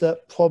 Jamie, is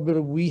that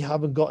probably we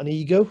haven't got an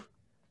ego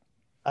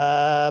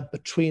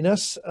between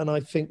us. And I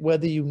think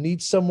whether you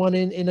need someone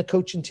in a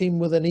coaching team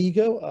with an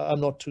ego, I'm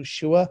not too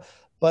sure,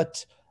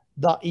 but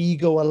that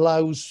ego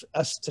allows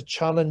us to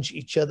challenge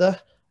each other,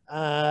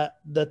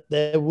 that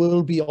there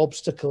will be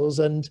obstacles,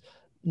 and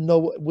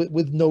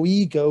with no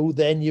ego,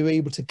 then you're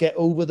able to get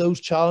over those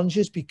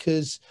challenges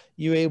because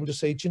you're able to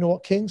say, do you know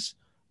what, Kings,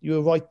 you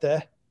were right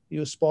there, you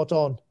were spot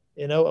on.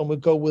 you know, and we'll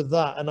go with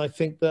that. And I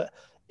think that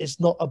it's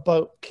not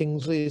about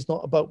Kingsley, it's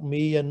not about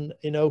me. And,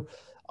 you know,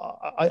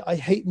 I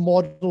hate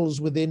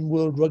models within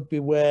World Rugby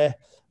where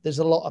there's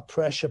a lot of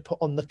pressure put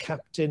on the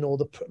captain or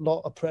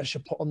lot of pressure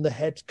put on the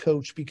head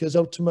coach, because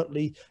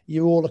ultimately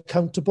you're all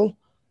accountable.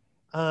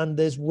 And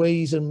there's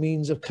ways and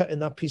means of cutting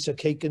that piece of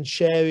cake and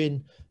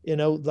sharing, you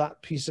know,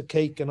 that piece of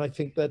cake. And I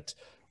think that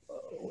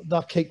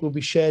that cake will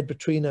be shared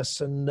between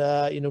us, and,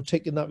 you know,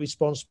 taking that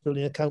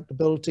responsibility and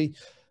accountability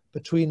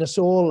between us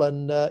all.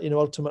 And, you know,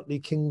 ultimately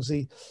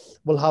Kingsley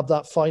will have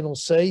that final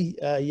say,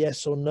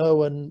 yes or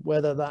no. And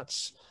whether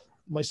that's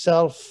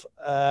myself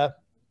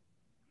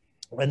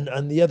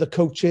and the other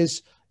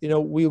coaches, you know,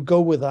 we'll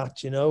go with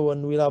that, you know,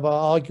 and we'll have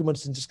our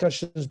arguments and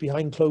discussions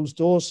behind closed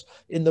doors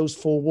in those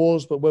four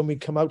walls. But when we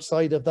come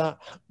outside of that,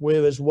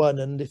 we're as one.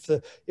 And if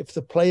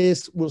the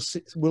players will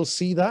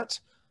see that,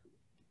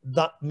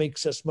 that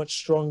makes us much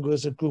stronger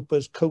as a group,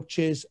 as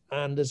coaches,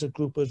 and as a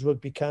group as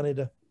Rugby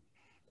Canada.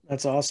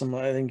 That's awesome.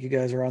 I think you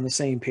guys are on the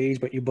same page,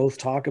 but you both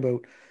talk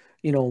about,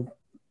 you know,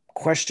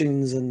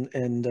 questions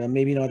and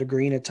maybe not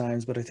agreeing at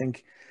times, but I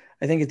think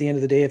at the end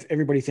of the day, if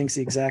everybody thinks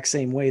the exact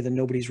same way, then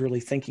nobody's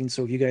really thinking.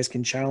 So if you guys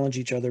can challenge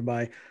each other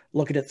by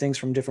looking at things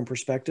from different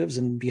perspectives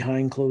and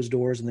behind closed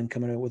doors, and then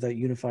coming out with that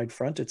unified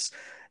front, it's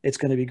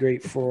going to be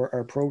great for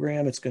our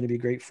program. It's going to be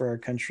great for our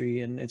country,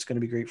 and it's going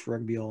to be great for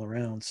rugby all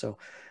around. So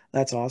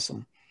that's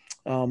awesome.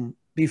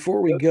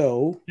 Before we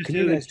go, just can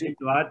you guys to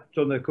add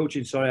on the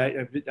coaching? Sorry,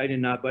 I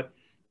didn't know, but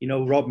you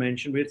know, Rob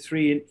mentioned we had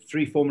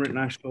three former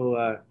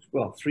international,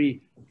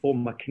 three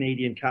former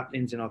Canadian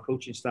captains in our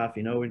coaching staff.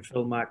 You know, in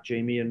Phil, Mac,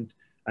 Jamie, and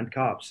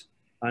Carps,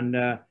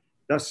 and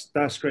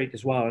that's great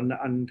as well.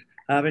 And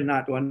having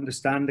that to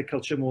understand the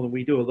culture more than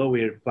we do, although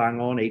we're bang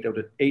on 8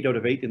 out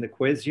of 8 in the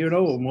quiz, you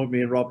know, and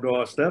me and Rob know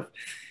our stuff,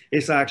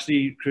 it's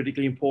actually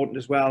critically important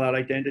as well, that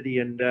identity.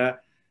 And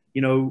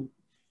you know,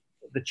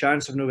 the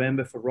chance of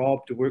November for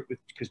Rob to work with,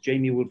 because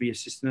Jamie will be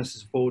assisting us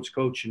as a forwards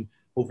coach, and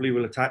hopefully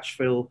we'll attach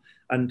Phil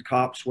and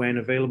Carps when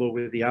available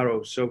with the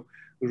Arrows. So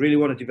we really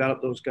want to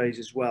develop those guys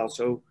as well.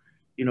 So,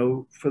 you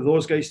know, for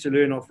those guys to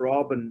learn off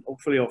Rob and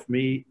hopefully off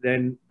me,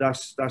 then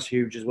that's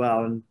huge as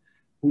well. And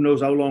who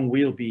knows how long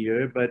we'll be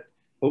here, but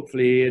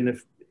hopefully, and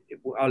if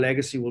our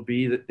legacy will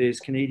be that there's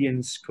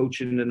Canadians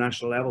coaching at the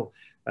national level,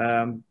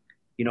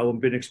 you know, and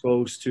been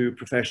exposed to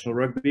professional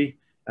rugby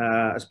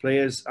as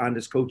players and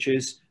as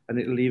coaches, and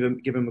it'll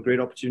give them a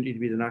great opportunity to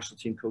be the national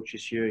team coach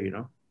this year, you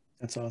know.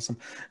 That's awesome.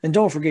 And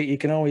don't forget,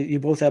 you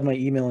both have my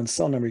email and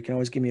cell number. You can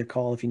always give me a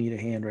call if you need a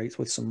hand, right?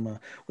 With some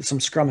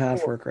scrum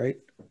half work, right?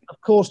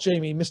 Of course,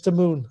 Jamie, Mr.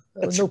 Moon.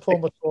 No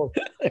problem at all.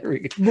 There we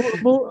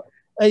go.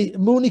 Hey,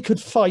 Mooney could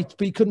fight,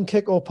 but he couldn't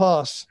kick or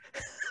pass.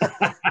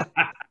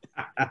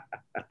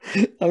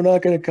 I'm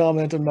not going to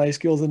comment on my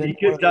skills. He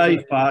could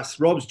dive pass.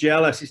 Rob's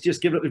jealous. He's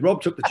just given it.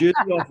 Rob took the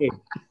jersey off him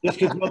just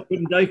because Rob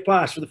couldn't dive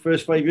pass for the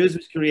first 5 years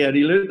of his career. And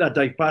he learned that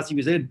dive pass. He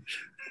was in.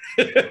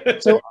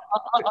 So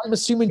I'm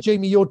assuming,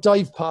 Jamie, your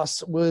dive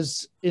pass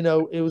was, you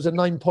know, it was a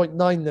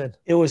 9.9 then.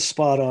 It was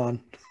spot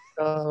on.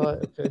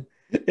 Okay.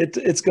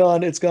 It's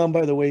gone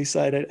by the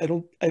wayside.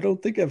 I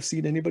don't think I've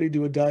seen anybody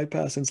do a dive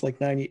pass since like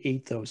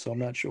 '98 though, so I'm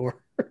not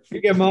sure.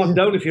 You get marked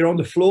down if you're on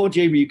the floor,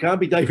 Jamie. You can't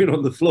be diving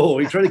on the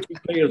floor. You're trying to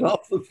keep players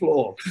off the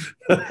floor.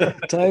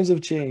 Times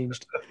have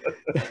changed.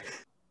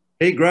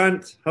 Hey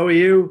Grant, how are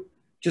you?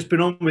 Just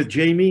been on with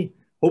Jamie.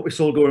 Hope it's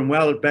all going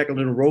well at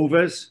Beckleton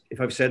Rovers,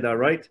 if I've said that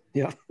right.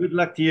 Yeah. Good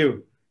luck to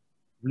you.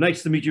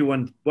 Nice to meet you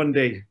one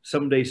day,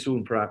 someday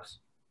soon, perhaps.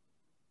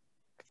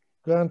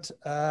 Grant,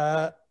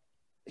 heard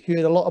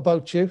a lot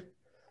about you.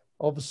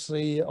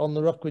 Obviously, on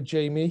the Ruck with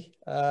Jamie.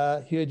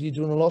 Heard you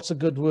doing lots of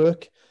good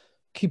work.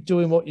 Keep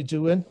doing what you're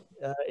doing.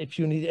 If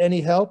you need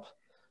any help,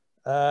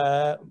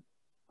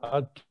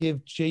 I'll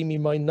give Jamie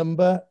my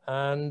number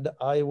and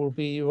I will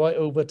be right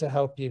over to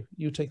help you.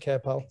 You take care,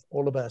 pal.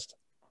 All the best.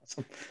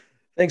 Awesome.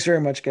 Thanks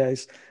very much,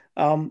 guys.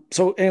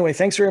 So anyway,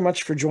 thanks very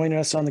much for joining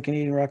us on the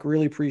Canadian Ruck.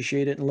 Really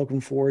appreciate it, and looking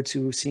forward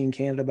to seeing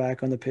Canada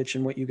back on the pitch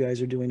and what you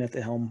guys are doing at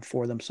the helm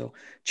for them. So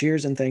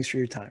cheers and thanks for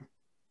your time.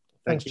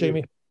 Thanks,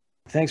 Jamie.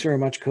 Thanks very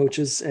much,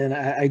 coaches. And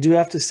I do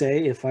have to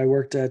say, if I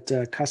worked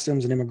at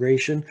Customs and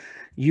Immigration,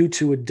 you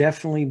two would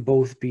definitely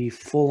both be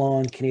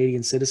full-on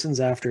Canadian citizens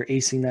after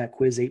acing that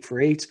quiz 8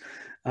 for 8.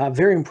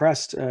 Very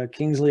impressed.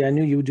 Kingsley, I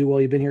knew you would do well.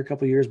 You've been here a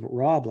couple of years, but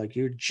Rob, like,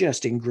 you're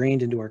just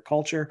ingrained into our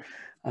culture.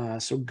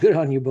 So good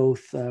on you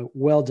both.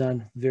 Well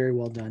done. Very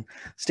well done.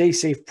 Stay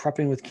safe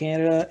prepping with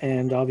Canada,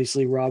 and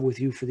obviously Rob, with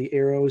you for the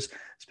Arrows,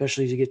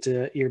 especially as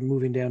you're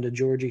moving down to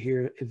Georgia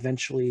here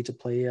eventually to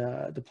play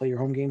your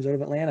home games out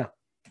of Atlanta.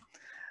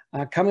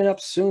 Coming up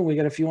soon, we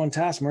got a few on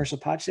task. Marissa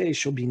Pache,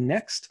 she'll be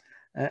next.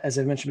 As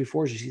I mentioned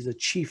before, she's the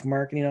Chief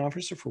Marketing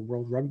Officer for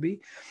World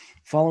Rugby.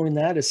 Following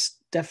that is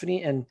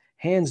Stephanie and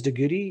Hans de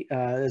Goody,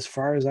 as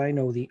far as I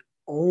know, the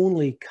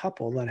only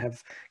couple that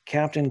have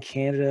captained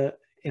Canada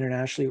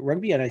internationally at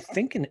rugby, and I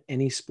think in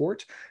any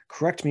sport.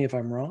 Correct me if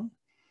I'm wrong.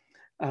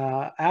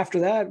 After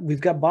that, we've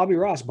got Bobby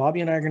Ross.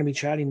 Bobby and I are going to be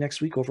chatting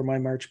next week over my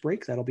March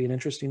break. That'll be an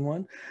interesting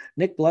one.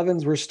 Nick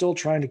Blevins, we're still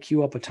trying to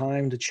queue up a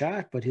time to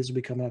chat, but his will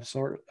be coming up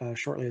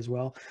shortly as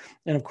well.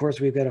 And of course,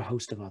 we've got a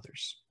host of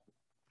others.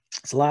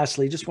 So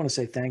lastly, just want to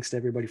say thanks to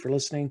everybody for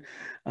listening,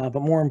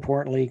 but more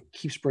importantly,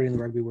 keep spreading the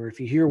rugby word.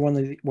 If you hear one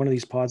of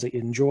these pods that you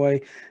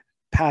enjoy,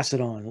 pass it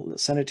on.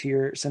 Send it to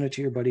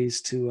your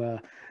buddies to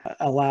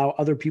allow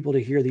other people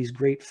to hear these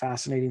great,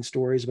 fascinating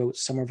stories about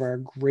some of our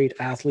great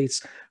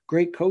athletes,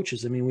 great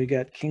coaches. I mean, we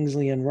got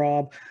Kingsley and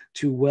Rob,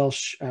 two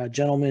Welsh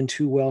gentlemen,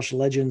 two Welsh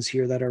legends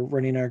here that are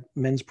running our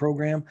men's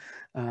program.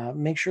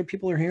 Make sure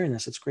people are hearing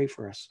this. It's great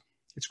for us.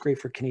 It's great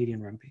for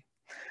Canadian rugby.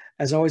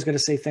 As always, got to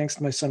say thanks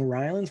to my son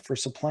Ryland for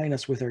supplying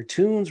us with our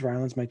tunes.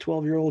 Ryland's my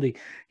 12-year-old.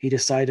 He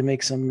decided to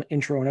make some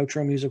intro and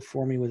outro music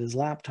for me with his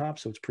laptop,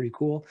 so it's pretty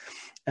cool.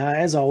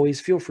 As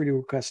always, feel free to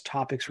request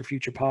topics for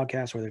future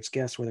podcasts, whether it's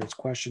guests, whether it's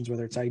questions,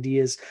 whether it's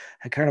ideas.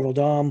 At Carnival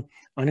Dom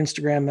on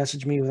Instagram,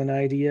 message me with an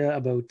idea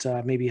about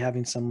maybe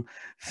having some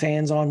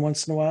fans on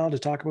once in a while to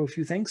talk about a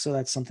few things. So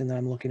that's something that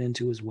I'm looking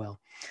into as well.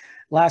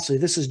 Lastly,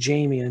 this is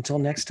Jamie. And until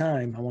next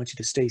time, I want you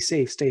to stay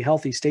safe, stay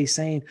healthy, stay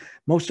sane.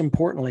 Most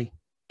importantly,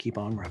 keep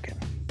on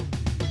rucking.